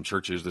speaking at some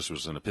churches. This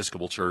was an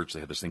Episcopal church. They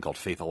had this thing called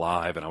Faith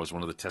Alive, and I was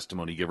one of the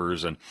testimony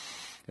givers. And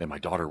my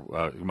daughter,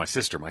 my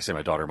sister, I say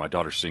my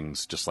daughter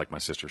sings just like my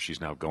sister.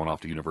 She's now going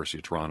off to University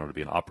of Toronto to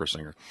be an opera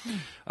singer.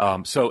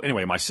 So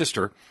anyway, my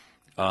sister,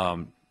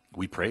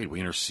 we prayed,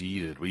 we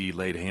interceded, we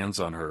laid hands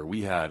on her.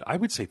 We had, I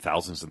would say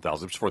thousands and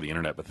thousands, before the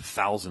internet, but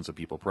thousands of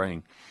people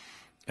praying.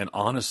 And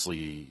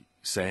honestly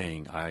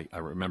saying, I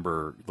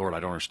remember, Lord, I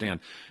don't understand.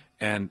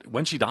 And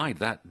when she died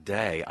that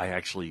day,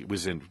 we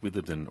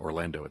lived in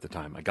Orlando at the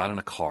time. I got in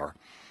a car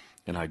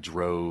and I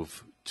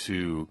drove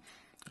to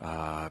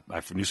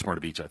New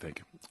Smyrna Beach, I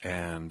think.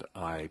 And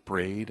I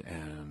prayed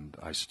and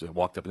I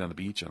walked up and down the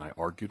beach and I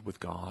argued with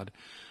God.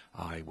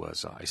 I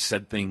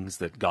said things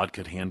that God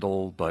could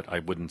handle, but I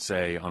wouldn't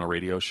say on a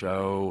radio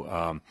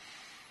show.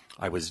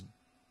 I was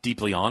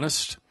deeply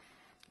honest.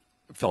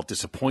 Felt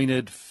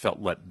disappointed,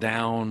 felt let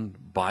down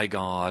by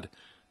God,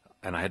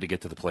 and I had to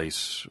get to the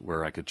place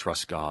where I could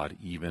trust God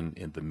even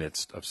in the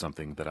midst of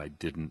something that I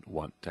didn't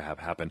want to have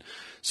happen.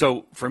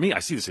 So for me, I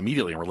see this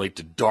immediately and relate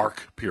to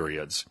dark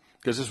periods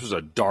because this was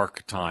a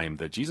dark time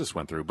that Jesus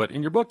went through. But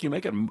in your book, you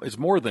make it's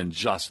more than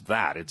just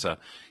that. It's a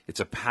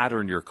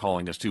pattern you're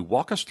calling us to.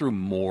 Walk us through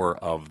more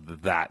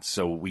of that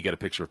so we get a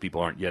picture if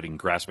people aren't yet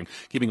grasping.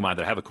 Keeping in mind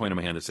that I have a coin in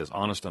my hand that says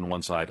honest on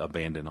one side,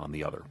 abandon on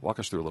the other. Walk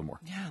us through a little more.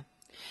 Yeah.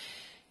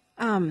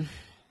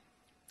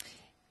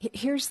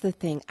 Here's the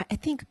thing. I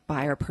think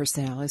by our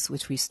personalities,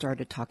 which we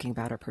started talking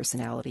about our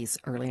personalities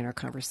early in our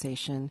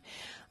conversation,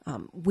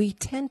 we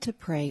tend to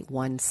pray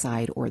one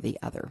side or the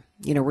other.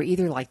 We're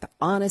either like the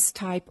honest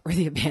type or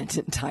the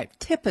abandoned type,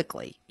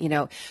 typically,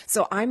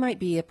 So I might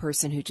be a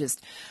person who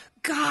just,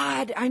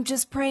 God, I'm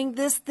just praying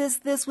this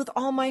with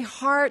all my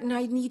heart, and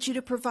I need you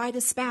to provide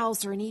a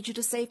spouse, or I need you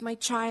to save my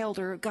child,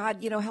 or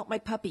God, help my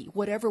puppy,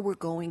 whatever we're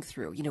going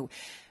through.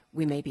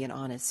 We may be an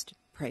honest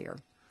prayer.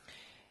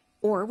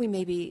 Or we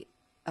may be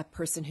a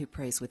person who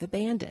prays with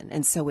abandon.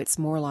 And so it's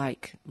more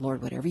like,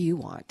 Lord, whatever you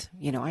want.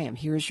 I am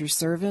here as your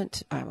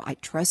servant. I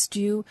trust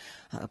you.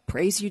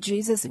 Praise you,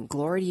 Jesus, and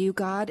glory to you,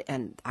 God.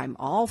 And I'm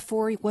all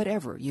for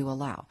whatever you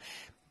allow.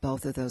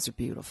 Both of those are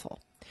beautiful.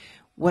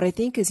 What I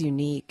think is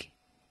unique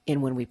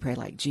in when we pray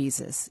like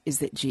Jesus is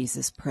that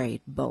Jesus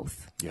prayed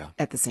both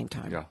at the same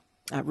time. Yeah.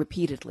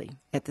 Repeatedly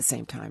at the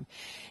same time.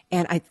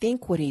 And I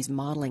think what he's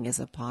modeling is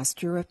a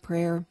posture of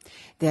prayer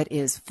that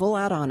is full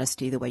out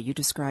honesty, the way you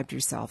described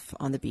yourself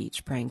on the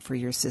beach, praying for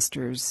your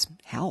sister's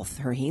health,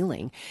 her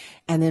healing,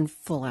 and then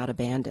full out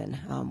abandon,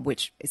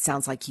 which it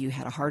sounds like you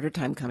had a harder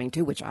time coming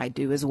to, which I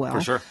do as well.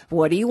 For sure.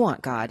 What do you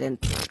want, God? And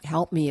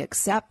help me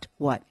accept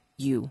what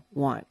you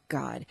want,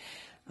 God.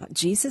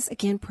 Jesus,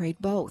 again, prayed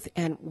both.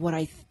 And what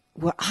I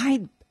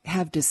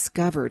have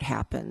discovered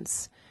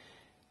happens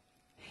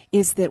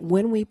is that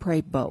when we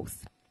pray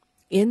both,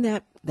 in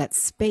that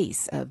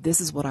space of this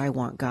is what I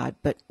want, God,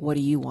 but what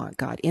do you want,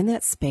 God? In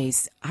that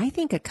space, I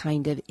think a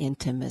kind of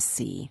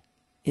intimacy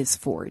is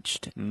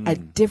forged, a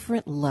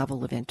different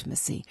level of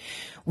intimacy,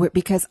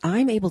 because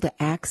I'm able to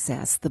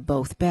access the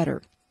both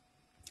better.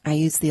 I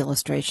use the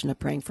illustration of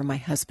praying for my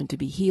husband to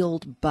be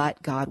healed,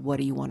 but God, what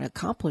do you want to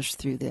accomplish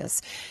through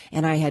this?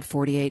 And I had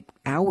 48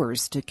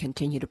 hours to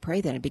continue to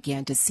pray that and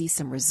began to see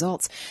some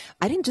results.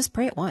 I didn't just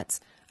pray it once.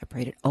 I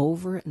prayed it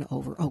over and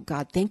over. Oh,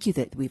 God, thank you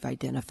that we've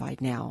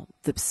identified now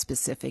the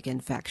specific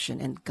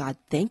infection. And God,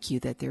 thank you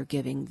that they're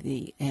giving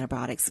the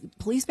antibiotics.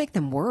 Please make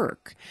them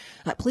work.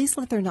 Please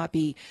let there not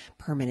be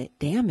permanent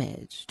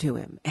damage to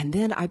him. And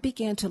then I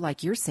began to,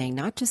 like you're saying,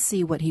 not just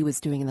see what he was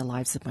doing in the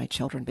lives of my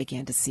children,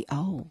 began to see,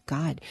 oh,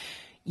 God,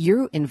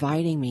 you're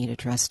inviting me to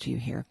trust you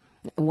here.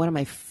 One of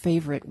my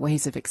favorite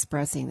ways of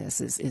expressing this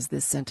is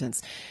this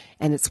sentence,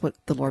 and it's what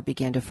the Lord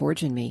began to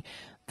forge in me.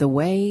 The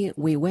way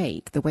we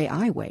wait, the way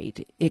I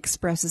wait,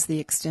 expresses the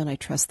extent I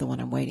trust the one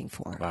I'm waiting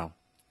for. Wow.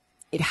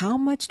 How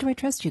much do I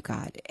trust you,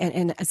 God?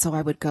 And so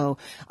I would go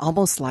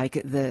almost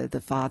like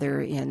the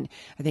Father in,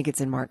 I think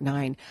it's in Mark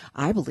 9,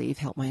 I believe,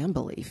 help my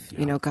unbelief.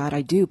 Yeah. God,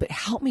 I do, but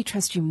help me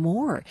trust you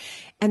more.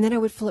 And then I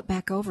would flip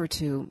back over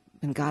to,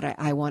 and God,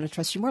 I want to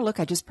trust you more.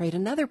 Look, I just prayed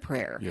another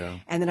prayer. Yeah.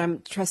 And then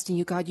I'm trusting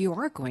you, God, you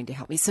are going to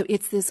help me. So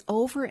it's this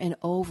over and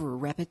over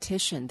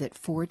repetition that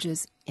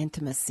forges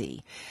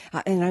intimacy.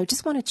 And I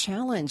just want to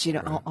challenge,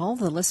 all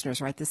the listeners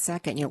right this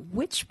second,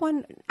 which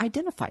one,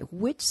 identify,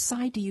 which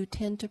side do you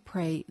tend to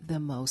pray the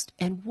most?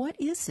 And what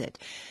is it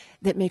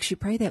that makes you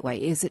pray that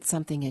way? Is it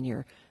something in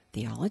your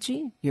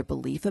theology, your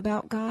belief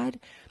about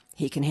God?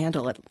 He can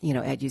handle it.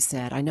 Ed, you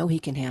said, I know he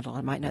can handle it.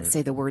 I might not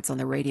say the words on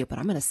the radio, but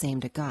I'm going to say them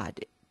to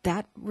God.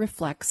 That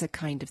reflects a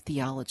kind of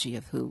theology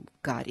of who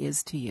God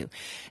is to you.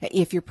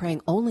 If you're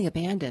praying only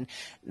abandon,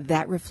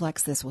 that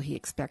reflects this, well, he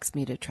expects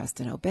me to trust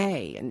and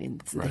obey. And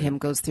the hymn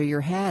goes through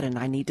your head, and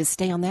I need to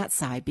stay on that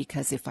side,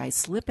 because if I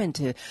slip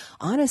into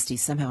honesty,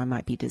 somehow I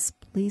might be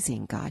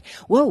displeasing God.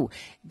 Whoa,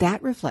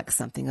 that reflects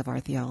something of our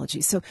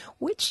theology. So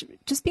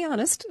just be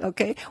honest,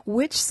 okay,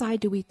 which side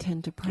do we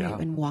tend to pray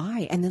and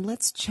why? And then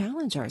let's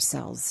challenge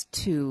ourselves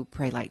to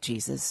pray like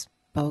Jesus,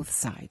 both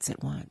sides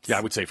at once. Yeah,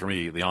 I would say for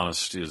me, the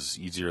honest is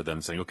easier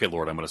than saying, okay,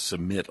 Lord, I'm going to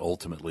submit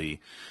ultimately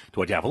to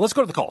what you have. Well, let's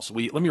go to the calls.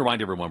 Let me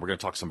remind everyone, we're going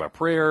to talk some about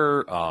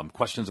prayer,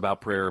 questions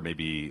about prayer,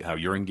 maybe how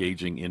you're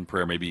engaging in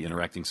prayer, maybe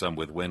interacting some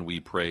with when we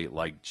pray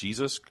like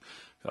Jesus.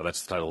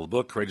 That's the title of the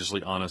book,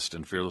 Courageously Honest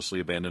and Fearlessly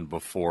Abandoned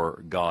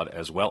Before God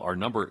as well. Our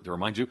number, to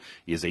remind you,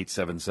 is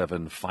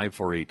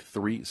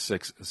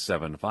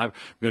 877-548-3675.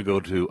 We're going to go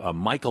to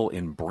Michael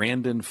in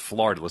Brandon,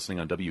 Florida, listening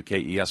on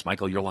WKES.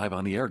 Michael, you're live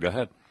on the air. Go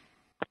ahead.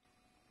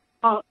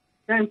 Oh,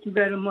 thank you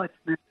very much,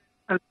 man.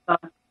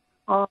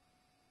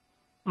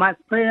 My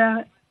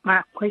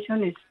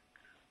question is,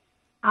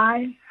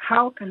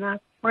 how can I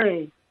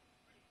pray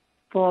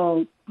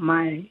for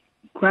my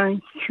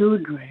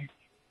grandchildren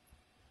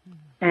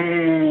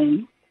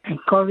and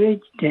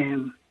encourage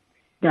them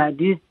that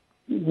this is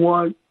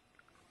what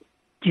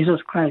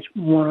Jesus Christ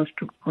wants us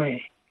to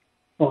pray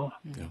for?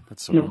 Yeah,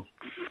 that's so cool.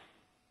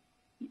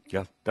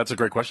 Yeah, that's a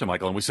great question,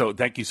 Michael. And so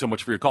thank you so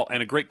much for your call.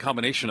 And a great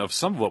combination of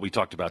some of what we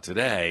talked about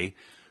today,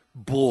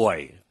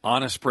 Boy,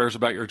 honest prayers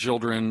about your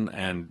children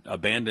and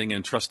abandoning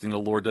and trusting the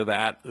Lord to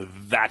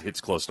that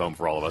hits close to home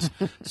for all of us.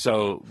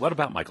 So what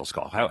about Michael's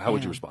call? How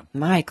would you respond?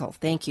 Michael,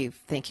 thank you.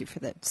 Thank you for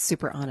that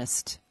super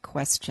honest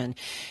question.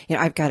 You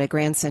know, I've got a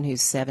grandson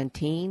who's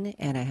 17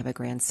 and I have a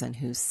grandson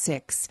who's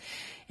 6.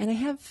 And I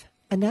have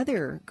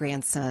another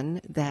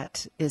grandson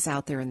that is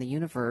out there in the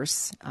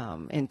universe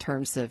in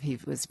terms of he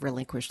was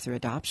relinquished through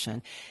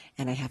adoption.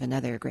 And I have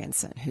another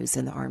grandson who's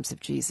in the arms of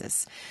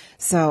Jesus.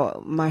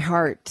 So my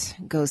heart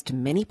goes to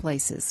many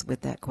places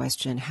with that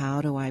question.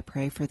 How do I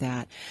pray for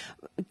that?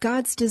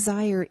 God's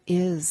desire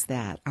is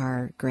that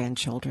our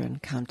grandchildren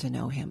come to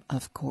know him,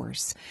 of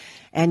course.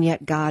 And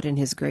yet God, in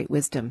his great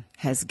wisdom,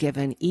 has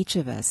given each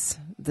of us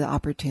the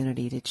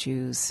opportunity to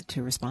choose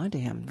to respond to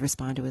him,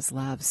 respond to his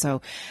love.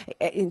 So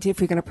if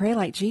you're going to pray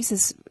like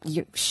Jesus,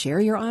 you share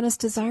your honest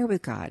desire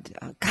with God.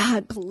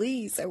 God,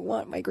 please, I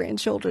want my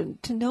grandchildren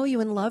to know you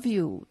and love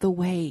you the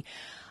way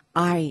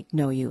I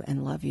know you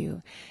and love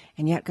you.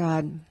 And yet,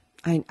 God,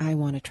 I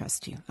want to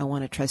trust you. I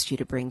want to trust you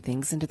to bring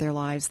things into their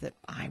lives that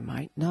I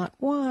might not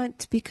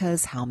want,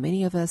 because how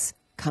many of us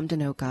come to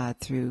know God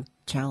through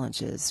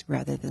challenges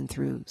rather than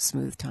through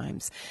smooth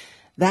times?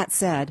 That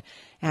said,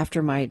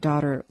 after my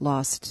daughter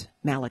lost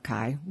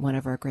Malachi, one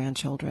of our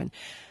grandchildren,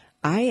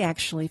 I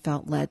actually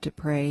felt led to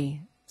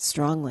pray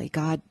strongly.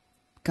 God,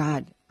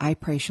 I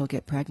pray she'll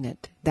get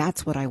pregnant.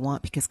 That's what I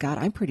want, because God,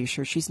 I'm pretty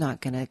sure she's not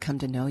going to come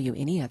to know you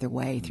any other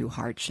way through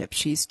hardship.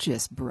 She's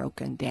just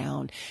broken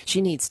down.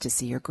 She needs to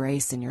see your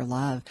grace and your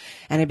love.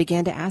 And I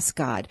began to ask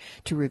God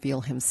to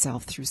reveal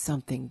himself through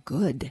something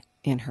good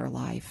in her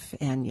life.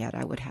 And yet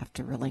I would have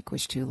to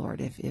relinquish too,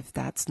 Lord, if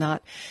that's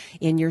not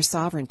in your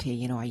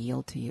sovereignty, I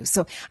yield to you.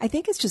 So I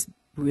think it's just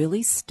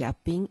really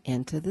stepping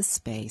into the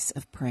space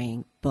of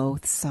praying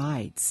both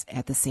sides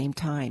at the same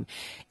time.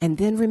 And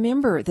then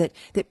remember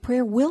that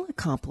prayer will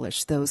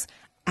accomplish those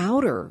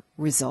outer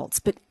results,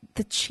 but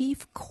the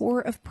chief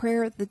core of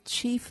prayer, the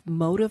chief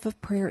motive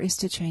of prayer is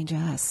to change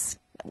us,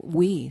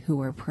 we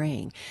who are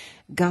praying.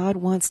 God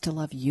wants to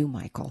love you,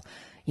 Michael.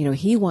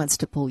 He wants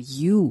to pull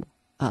you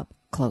up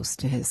close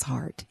to his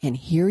heart and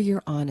hear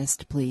your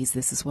honest pleas.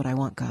 This is what I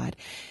want, God.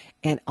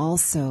 And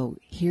also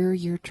hear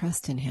your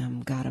trust in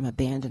him. God, I'm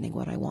abandoning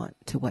what I want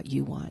to what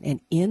you want. And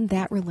in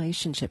that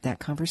relationship, that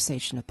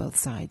conversation of both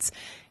sides,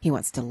 he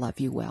wants to love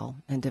you well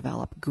and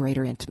develop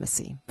greater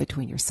intimacy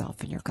between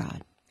yourself and your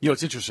God.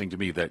 It's interesting to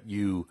me that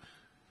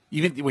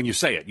even when you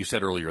say it, you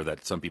said earlier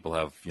that some people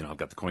have, I've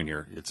got the coin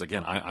here. It's,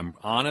 again, I'm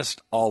honest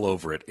all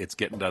over it. It's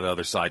getting to the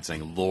other side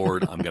saying,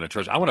 Lord, I'm going to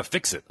trust you. I want to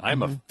fix it.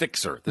 I'm a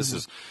fixer. This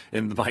is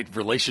in my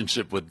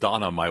relationship with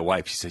Donna, my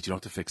wife. She said, you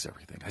don't have to fix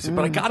everything. I said,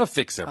 but I got to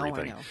fix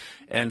everything. Oh, I know.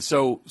 And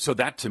so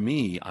that to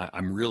me,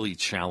 I'm really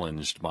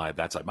challenged by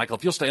that side. Michael,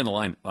 if you'll stay on the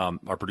line,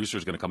 our producer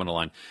is going to come on the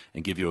line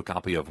and give you a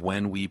copy of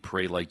When We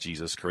Pray Like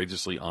Jesus,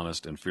 Courageously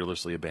Honest and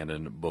Fearlessly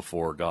Abandoned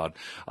Before God.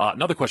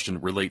 Another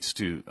question relates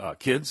to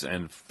kids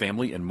and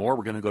family and more.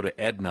 We're going to go to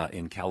Edna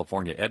in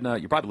California. Edna,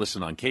 you're probably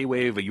listening on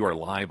K-Wave. You are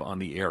live on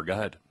the air. Go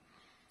ahead.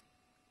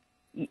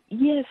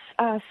 Yes,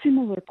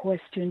 similar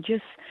question.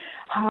 Just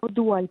how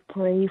do I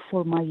pray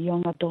for my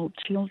young adult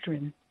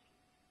children?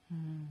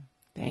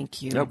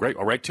 Thank you. No, great.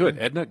 All right, to it.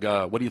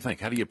 Edna, what do you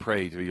think? How do you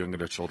pray to your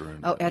younger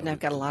children? Oh, Edna, I've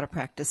got a lot of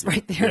practice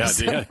right there.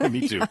 Yeah,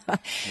 me too.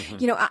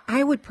 Yeah.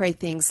 I would pray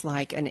things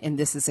like, and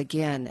this is,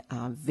 again,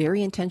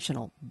 very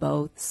intentional,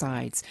 both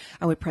sides.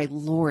 I would pray,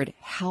 Lord,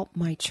 help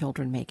my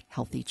children make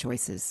healthy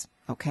choices.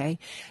 Okay?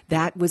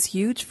 That was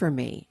huge for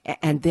me.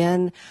 And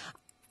then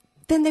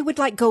they would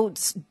go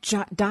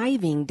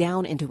diving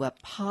down into a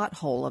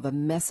pothole of a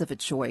mess of a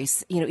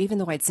choice, even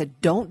though I'd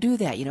said, don't do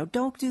that,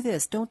 don't do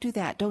this, don't do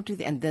that, don't do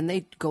that. And then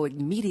they'd go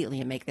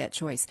immediately and make that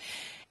choice.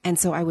 And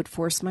so I would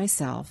force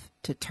myself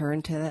to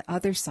turn to the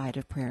other side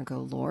of prayer and go,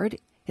 Lord,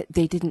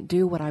 they didn't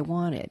do what I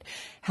wanted.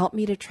 Help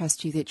me to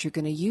trust you that you're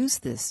going to use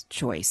this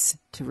choice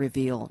to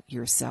reveal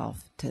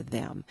yourself to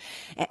them.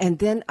 And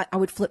then I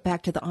would flip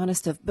back to the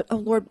honest of, but, oh,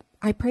 Lord,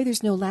 I pray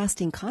there's no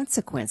lasting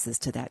consequences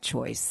to that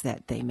choice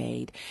that they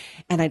made.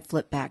 And I'd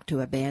flip back to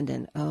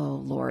abandon,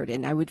 oh, Lord.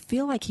 And I would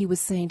feel like he was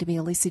saying to me,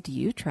 Elisa, do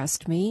you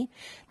trust me?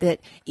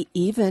 That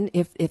even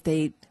if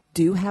they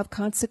do have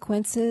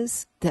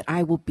consequences, that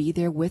I will be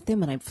there with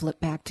them. And I'd flip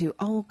back to,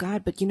 oh,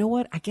 God, but you know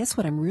what? I guess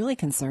what I'm really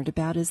concerned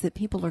about is that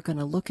people are going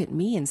to look at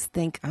me and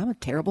think I'm a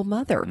terrible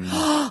mother.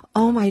 Oh,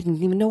 I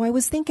didn't even know I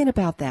was thinking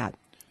about that.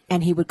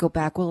 And he would go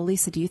back, well,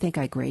 Elisa, do you think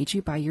I grade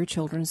you by your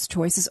children's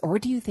choices? Or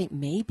do you think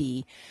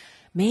maybe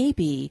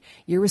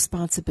your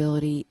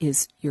responsibility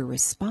is your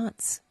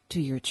response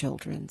to your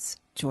children's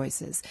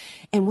choices?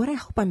 And what I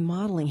hope I'm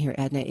modeling here,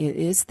 Edna,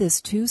 is this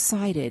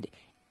two-sided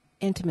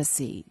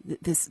intimacy,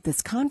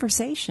 this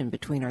conversation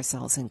between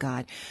ourselves and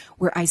God,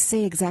 where I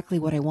say exactly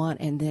what I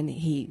want, and then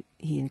he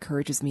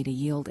encourages me to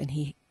yield, and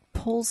he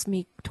pulls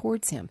me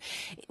towards him.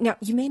 Now,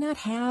 you may not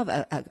have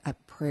a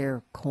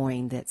prayer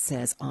coin that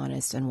says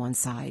honest on one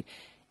side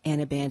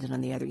and abandon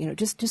on the other.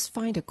 Just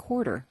find a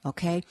quarter,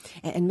 okay,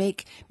 and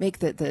make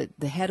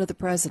the head of the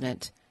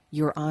president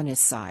you're on his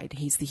side.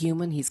 He's the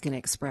human, he's going to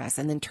express.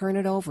 And then turn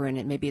it over,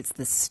 and maybe it's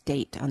the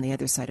state on the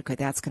other side. Okay,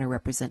 that's going to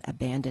represent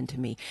abandon to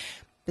me.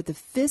 But the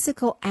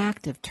physical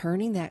act of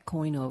turning that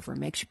coin over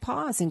makes you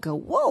pause and go,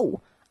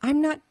 whoa,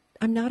 I'm not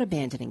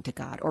abandoning to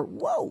God. Or,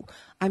 whoa,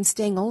 I'm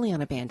staying only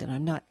on abandon.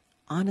 I'm not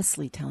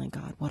honestly telling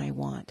God what I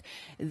want.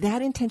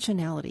 That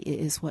intentionality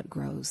is what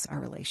grows our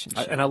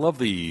relationship. And I love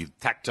the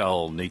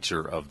tactile nature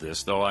of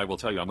this, though I will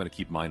tell you, I'm going to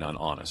keep mine on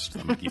honest.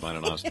 I'm going to keep mine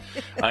on honest.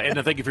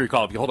 And thank you for your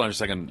call. If you hold on a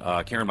second,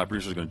 Karen, my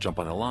producer, is going to jump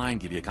on the line,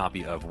 give you a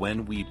copy of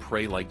When We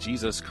Pray Like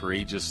Jesus,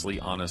 Courageously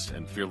Honest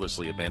and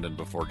Fearlessly Abandoned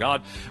Before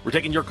God. We're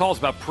taking your calls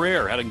about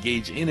prayer, how to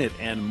engage in it,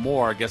 and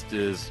more. Our guest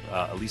is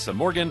Elisa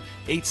Morgan,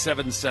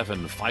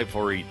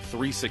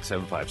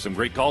 877-548-3675. Some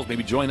great calls.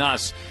 Maybe join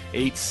us,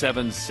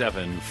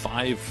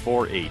 877-548-3675.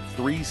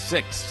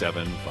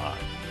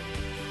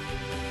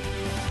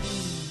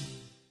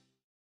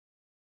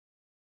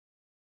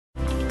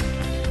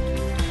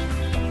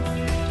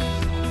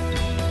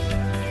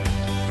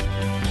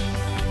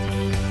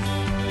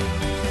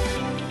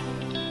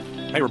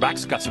 Hey, we're back.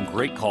 Got some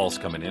great calls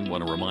coming in.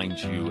 Want to remind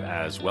you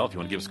as well, if you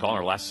want to give us a call in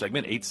our last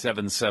segment,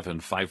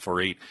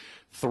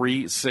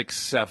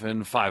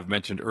 877-548-3675.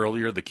 Mentioned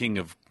earlier, the king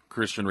of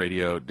Christian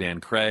radio, Dan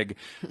Craig,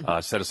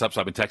 set us up.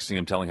 So I've been texting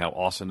him, telling how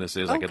awesome this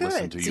is. Oh, I could good.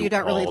 listen to you. So you're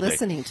not really all day.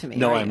 listening to me.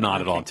 No, right? I'm not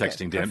at all Okay,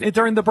 texting good. Dan.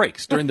 During the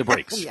breaks, Yeah,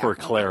 for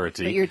okay.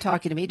 clarity. But you're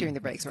talking to me during the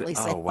breaks, or at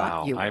least I Oh, wow.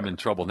 thought you were. I'm in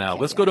trouble now.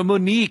 Okay, Let's go to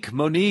Monique.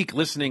 Monique,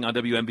 listening on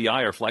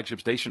WMBI, our flagship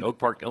station, Oak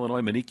Park,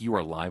 Illinois. Monique, you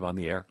are live on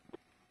the air.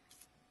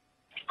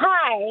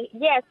 Hi.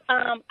 Yes,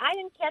 I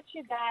didn't catch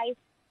you guys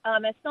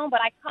as soon,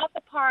 but I caught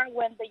the part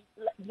when the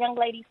young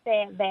lady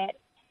said that,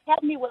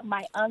 help me with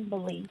my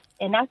unbelief.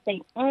 And I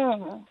say,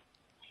 And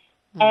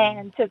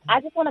I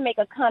just want to make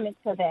a comment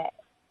to that.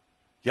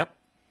 Yep.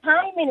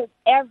 Timing is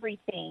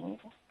everything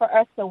for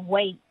us to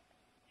wait.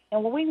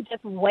 And when we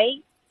just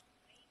wait,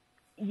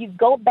 you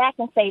go back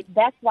and say,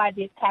 that's why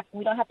this happened.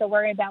 We don't have to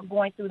worry about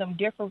going through them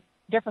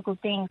difficult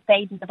things,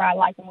 stages of our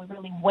life, and we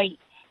really wait,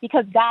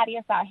 because God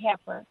is our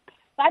helper.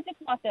 So I just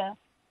want to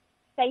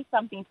say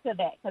something to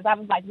that, because I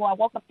was like, well, I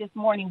woke up this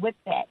morning with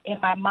that in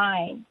my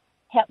mind.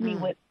 Help me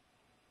with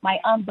my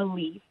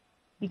unbelief,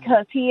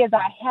 because he is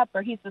our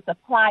helper. He's the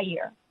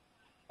supplier.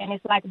 And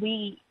it's like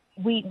we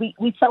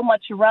so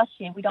much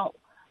rushing. We don't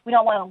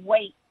want to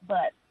wait,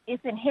 but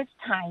it's in his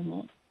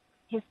timing.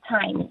 His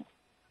timing.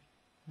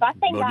 So I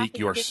think Monique,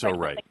 you are so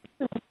right.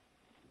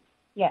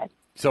 Yes.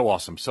 So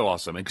awesome,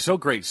 and so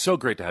great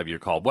to have your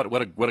call.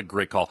 What a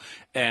great call.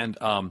 And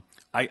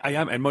I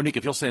am, and Monique,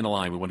 if you'll stay on the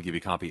line, we want to give you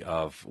a copy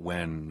of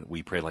When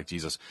We Pray Like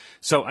Jesus.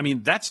 So, I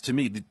mean, that's to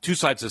me the two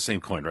sides of the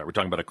same coin, right? We're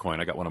talking about a coin.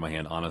 I got one in my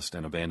hand, honest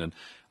and abandoned.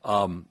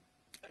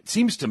 It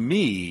seems to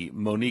me,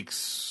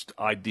 Monique's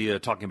idea,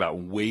 talking about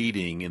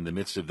waiting in the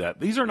midst of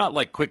that, these are not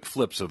like quick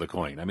flips of the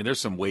coin. I mean,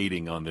 there's some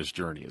waiting on this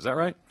journey. Is that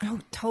right?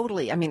 Oh,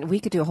 totally. I mean, we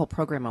could do a whole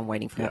program on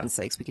waiting, for heaven's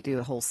sakes. We could do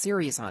a whole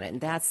series on it.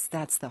 And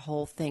that's the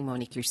whole thing,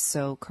 Monique. You're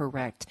so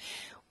correct.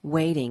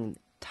 Waiting,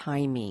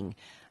 timing,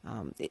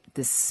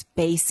 the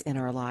space in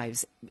our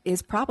lives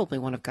is probably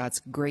one of God's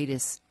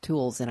greatest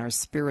tools in our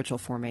spiritual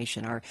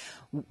formation,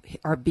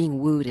 our being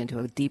wooed into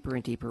a deeper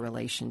and deeper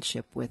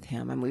relationship with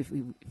him. I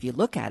mean, if you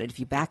look at it, if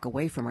you back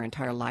away from our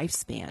entire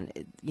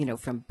lifespan,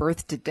 from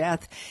birth to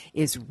death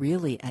is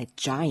really a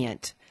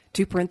giant,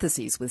 two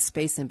parentheses with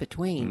space in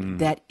between,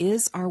 that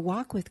is our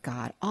walk with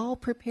God, all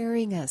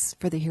preparing us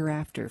for the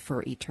hereafter,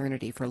 for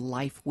eternity, for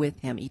life with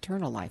him,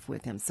 eternal life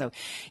with him. So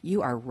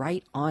you are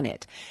right on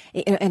it.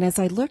 And as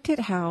I looked at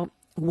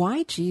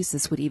why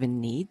Jesus would even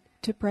need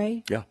to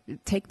pray,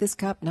 take this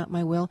cup, not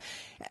my will,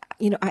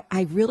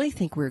 I really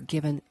think we're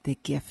given the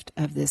gift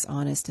of this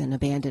honest and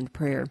abandoned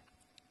prayer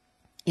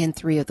in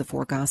 3 of the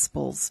 4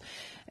 Gospels,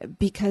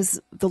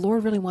 because the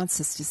Lord really wants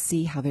us to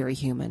see how very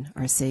human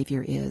our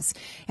Savior is.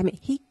 I mean,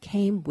 he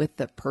came with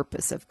the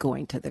purpose of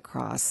going to the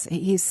cross.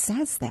 He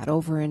says that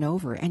over and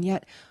over, and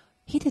yet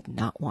he did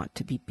not want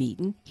to be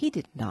beaten. He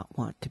did not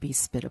want to be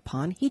spit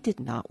upon. He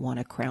did not want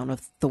a crown of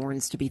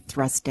thorns to be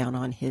thrust down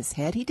on his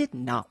head. He did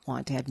not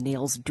want to have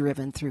nails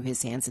driven through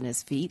his hands and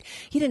his feet.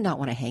 He did not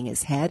want to hang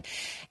his head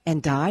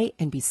and die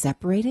and be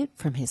separated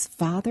from his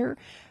Father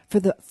for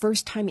the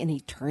first time in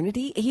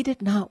eternity. He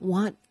did not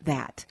want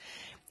that.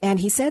 And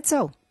he said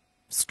so,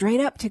 straight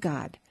up to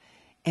God.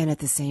 And at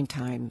the same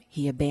time,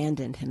 he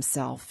abandoned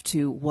himself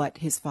to what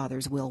his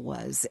Father's will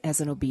was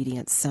as an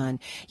obedient son.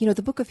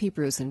 The book of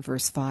Hebrews in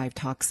verse 5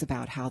 talks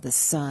about how the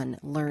son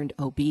learned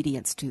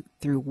obedience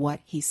through what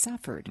he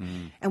suffered.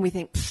 And we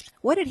think,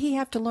 what did he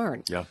have to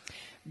learn? Yeah.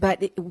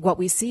 But what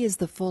we see is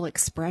the full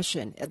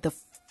expression, the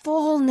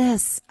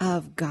fullness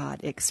of God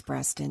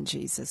expressed in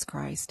Jesus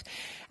Christ.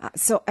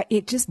 So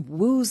it just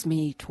woos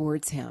me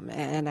towards him,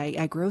 and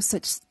I grow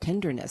such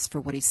tenderness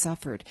for what he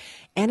suffered.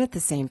 And at the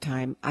same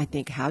time, I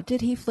think, how did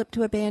he flip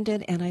to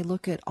abandon? And I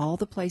look at all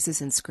the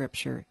places in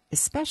Scripture,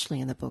 especially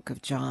in the book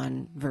of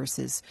John,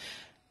 verses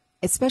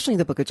especially in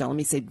the book of John, let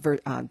me say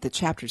the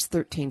chapters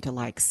 13 to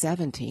like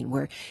 17,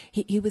 where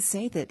he would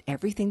say that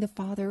everything the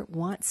Father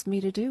wants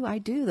me to do, I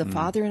do. The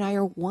Father and I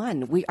are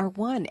one. We are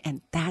one.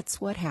 And that's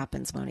what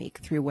happens, Monique,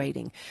 through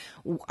waiting.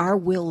 Our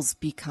wills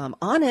become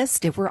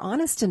honest. If we're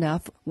honest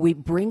enough, we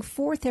bring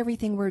forth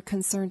everything we're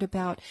concerned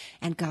about,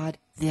 and God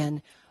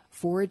then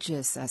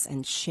forges us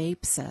and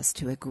shapes us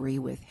to agree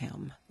with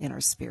him in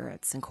our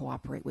spirits and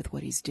cooperate with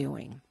what he's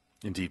doing.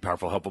 Indeed,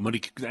 powerful, helpful.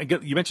 Monique,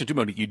 you mentioned too,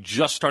 Monique, you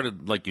just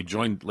started, like you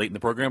joined late in the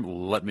program.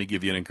 Let me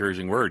give you an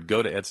encouraging word.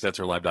 Go to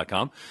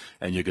edstetzerlive.com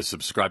and you can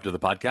subscribe to the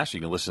podcast.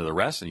 You can listen to the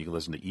rest and you can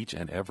listen to each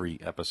and every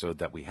episode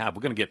that we have. I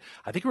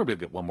think we're going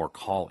to get one more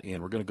call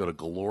in. We're going to go to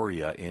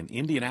Gloria in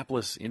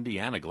Indianapolis,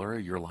 Indiana.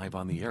 Gloria, you're live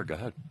on the air. Go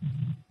ahead.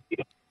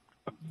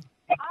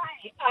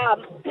 Hi.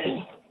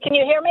 Can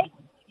you hear me?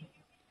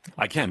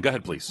 I can. Go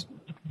ahead, please.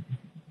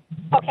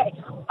 Okay.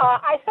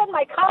 I said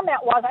my comment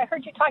was, I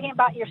heard you talking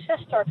about your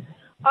sister.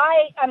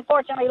 I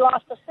unfortunately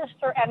lost a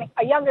sister and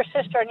a younger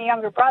sister and a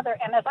younger brother,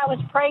 and as I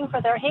was praying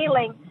for their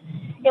healing,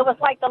 it was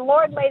like the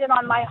Lord laid it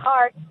on my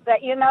heart that,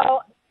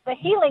 the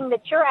healing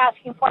that you're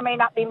asking for may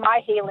not be my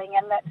healing,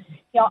 and that,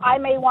 I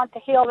may want to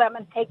heal them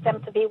and take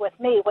them to be with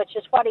me, which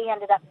is what he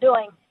ended up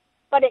doing.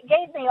 But it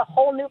gave me a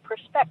whole new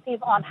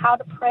perspective on how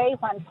to pray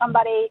when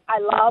somebody I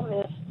love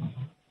is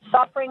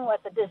suffering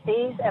with a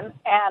disease,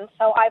 and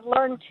so I've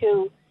learned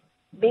to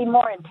be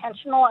more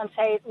intentional and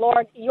say,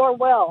 Lord, your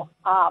will,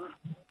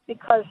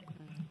 because,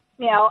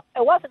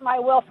 it wasn't my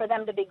will for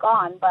them to be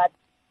gone, but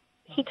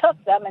he took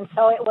them, and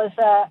so it was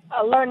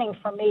a learning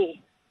for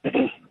me.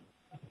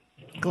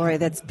 Gloria,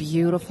 that's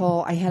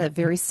beautiful. I had a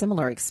very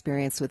similar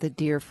experience with a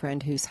dear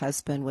friend whose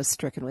husband was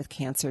stricken with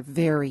cancer,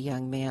 very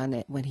young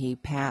man when he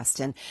passed.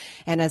 And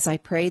as I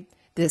prayed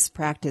this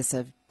practice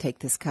of take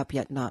this cup,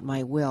 yet not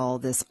my will,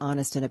 this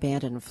honest and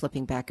abandon and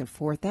flipping back and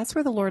forth, that's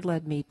where the Lord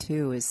led me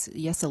to is,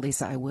 yes,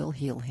 Elisa, I will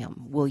heal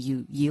him. Will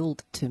you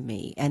yield to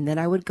me? And then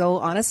I would go,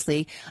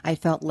 honestly, I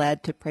felt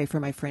led to pray for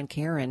my friend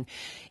Karen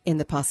in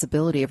the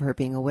possibility of her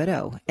being a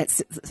widow.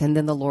 And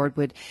then the Lord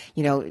would,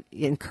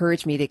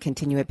 encourage me to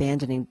continue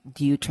abandoning.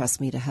 Do you trust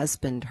me to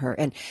husband her?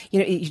 And,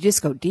 you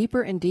just go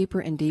deeper and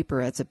deeper and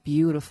deeper. It's a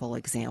beautiful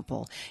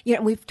example.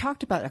 We've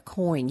talked about a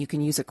coin. You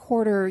can use a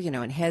quarter,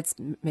 and heads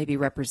maybe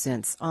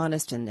represents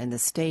honest and the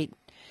state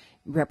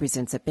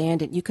represents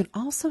abandon. You can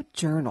also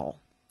journal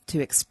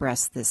to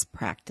express this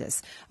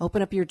practice.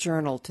 Open up your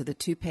journal to the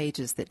two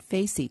pages that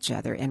face each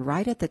other and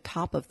write at the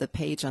top of the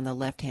page on the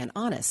left hand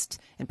honest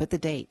and put the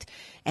date,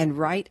 and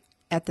write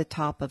at the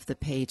top of the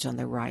page on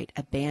the right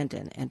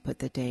abandon and put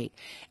the date,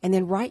 and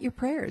then write your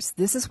prayers.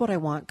 This is what I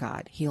want,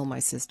 God, heal my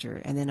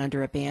sister. And then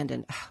under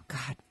abandon,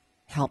 God,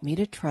 help me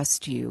to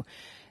trust you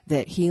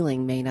that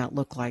healing may not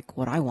look like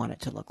what I want it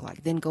to look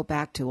like. Then go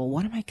back to,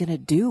 what am I going to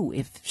do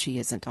if she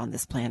isn't on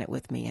this planet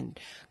with me? And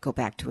go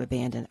back to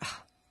abandon.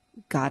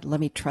 God, let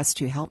me trust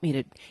you. Help me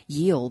to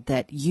yield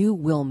that you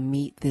will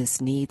meet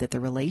this need that the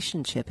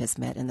relationship has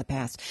met in the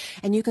past.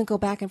 And you can go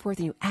back and forth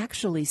and you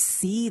actually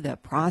see the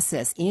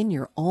process in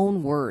your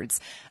own words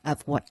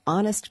of what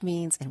honest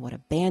means and what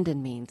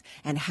abandon means,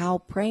 and how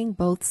praying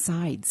both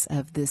sides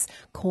of this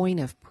coin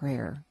of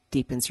prayer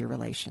deepens your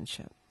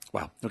relationship.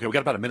 Wow. Okay, we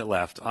got about a minute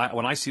left.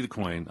 When I see the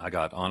coin, I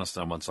got honest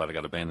on one side, I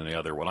got abandon on the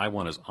other. What I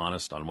want is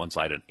honest on one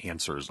side and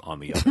answers on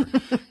the other.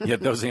 Yet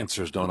those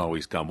answers don't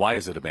always come. Why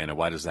is it abandon?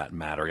 Why does that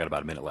matter? I got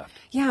about a minute left.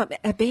 Yeah,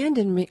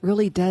 abandon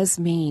really does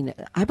mean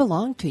I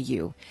belong to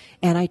you,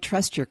 and I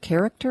trust your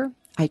character.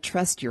 I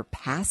trust your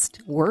past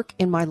work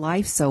in my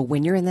life. So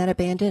when you're in that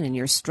abandon and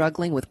you're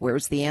struggling with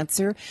where's the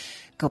answer,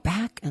 go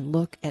back and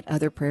look at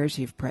other prayers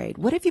you've prayed.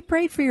 What have you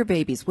prayed for your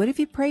babies? What have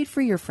you prayed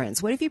for your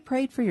friends? What have you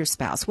prayed for your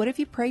spouse? What have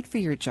you prayed for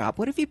your job?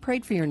 What have you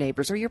prayed for your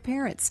neighbors or your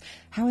parents?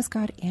 How has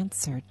God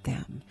answered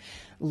them?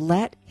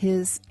 Let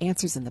his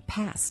answers in the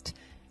past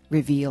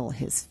reveal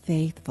his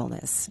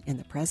faithfulness in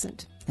the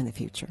present and the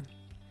future.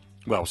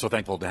 Well, we're so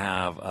thankful to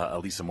have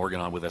Elisa Morgan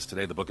on with us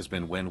today. The book has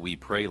been When We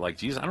Pray Like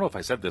Jesus. I don't know if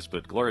I said this,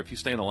 but Gloria, if you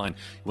stay on the line,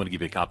 we want to give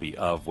you a copy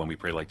of When We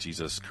Pray Like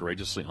Jesus,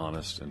 Courageously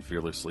Honest and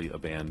Fearlessly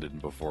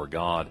Abandoned Before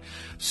God.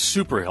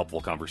 Super helpful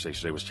conversation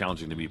today. It was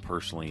challenging to me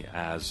personally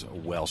as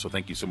well. So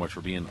thank you so much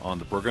for being on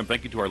the program.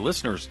 Thank you to our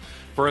listeners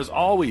for, as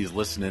always,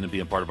 listening and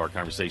being part of our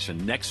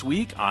conversation. Next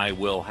week, I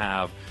will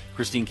have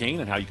Christine Kane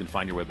and how you can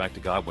find your way back to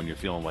God when you're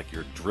feeling like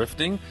you're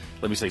drifting.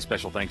 Let me say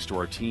special thanks to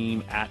our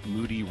team at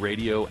Moody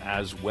Radio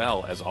as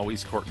well. As always,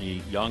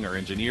 Courtney Young, our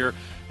engineer,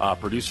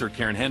 producer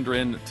Karen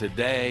Hendren.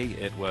 Today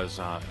it was,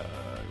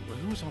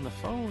 who was on the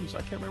phones? I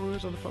can't remember who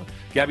was on the phone.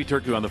 Gabby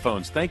Turku on the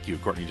phones. Thank you.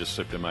 Courtney just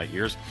slipped in my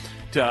ears.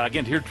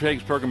 Again, to hear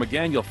today's program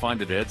again, you'll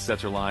find it at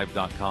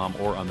edstetzerlive.com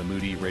or on the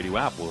Moody Radio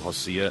app. We'll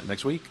see you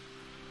next week.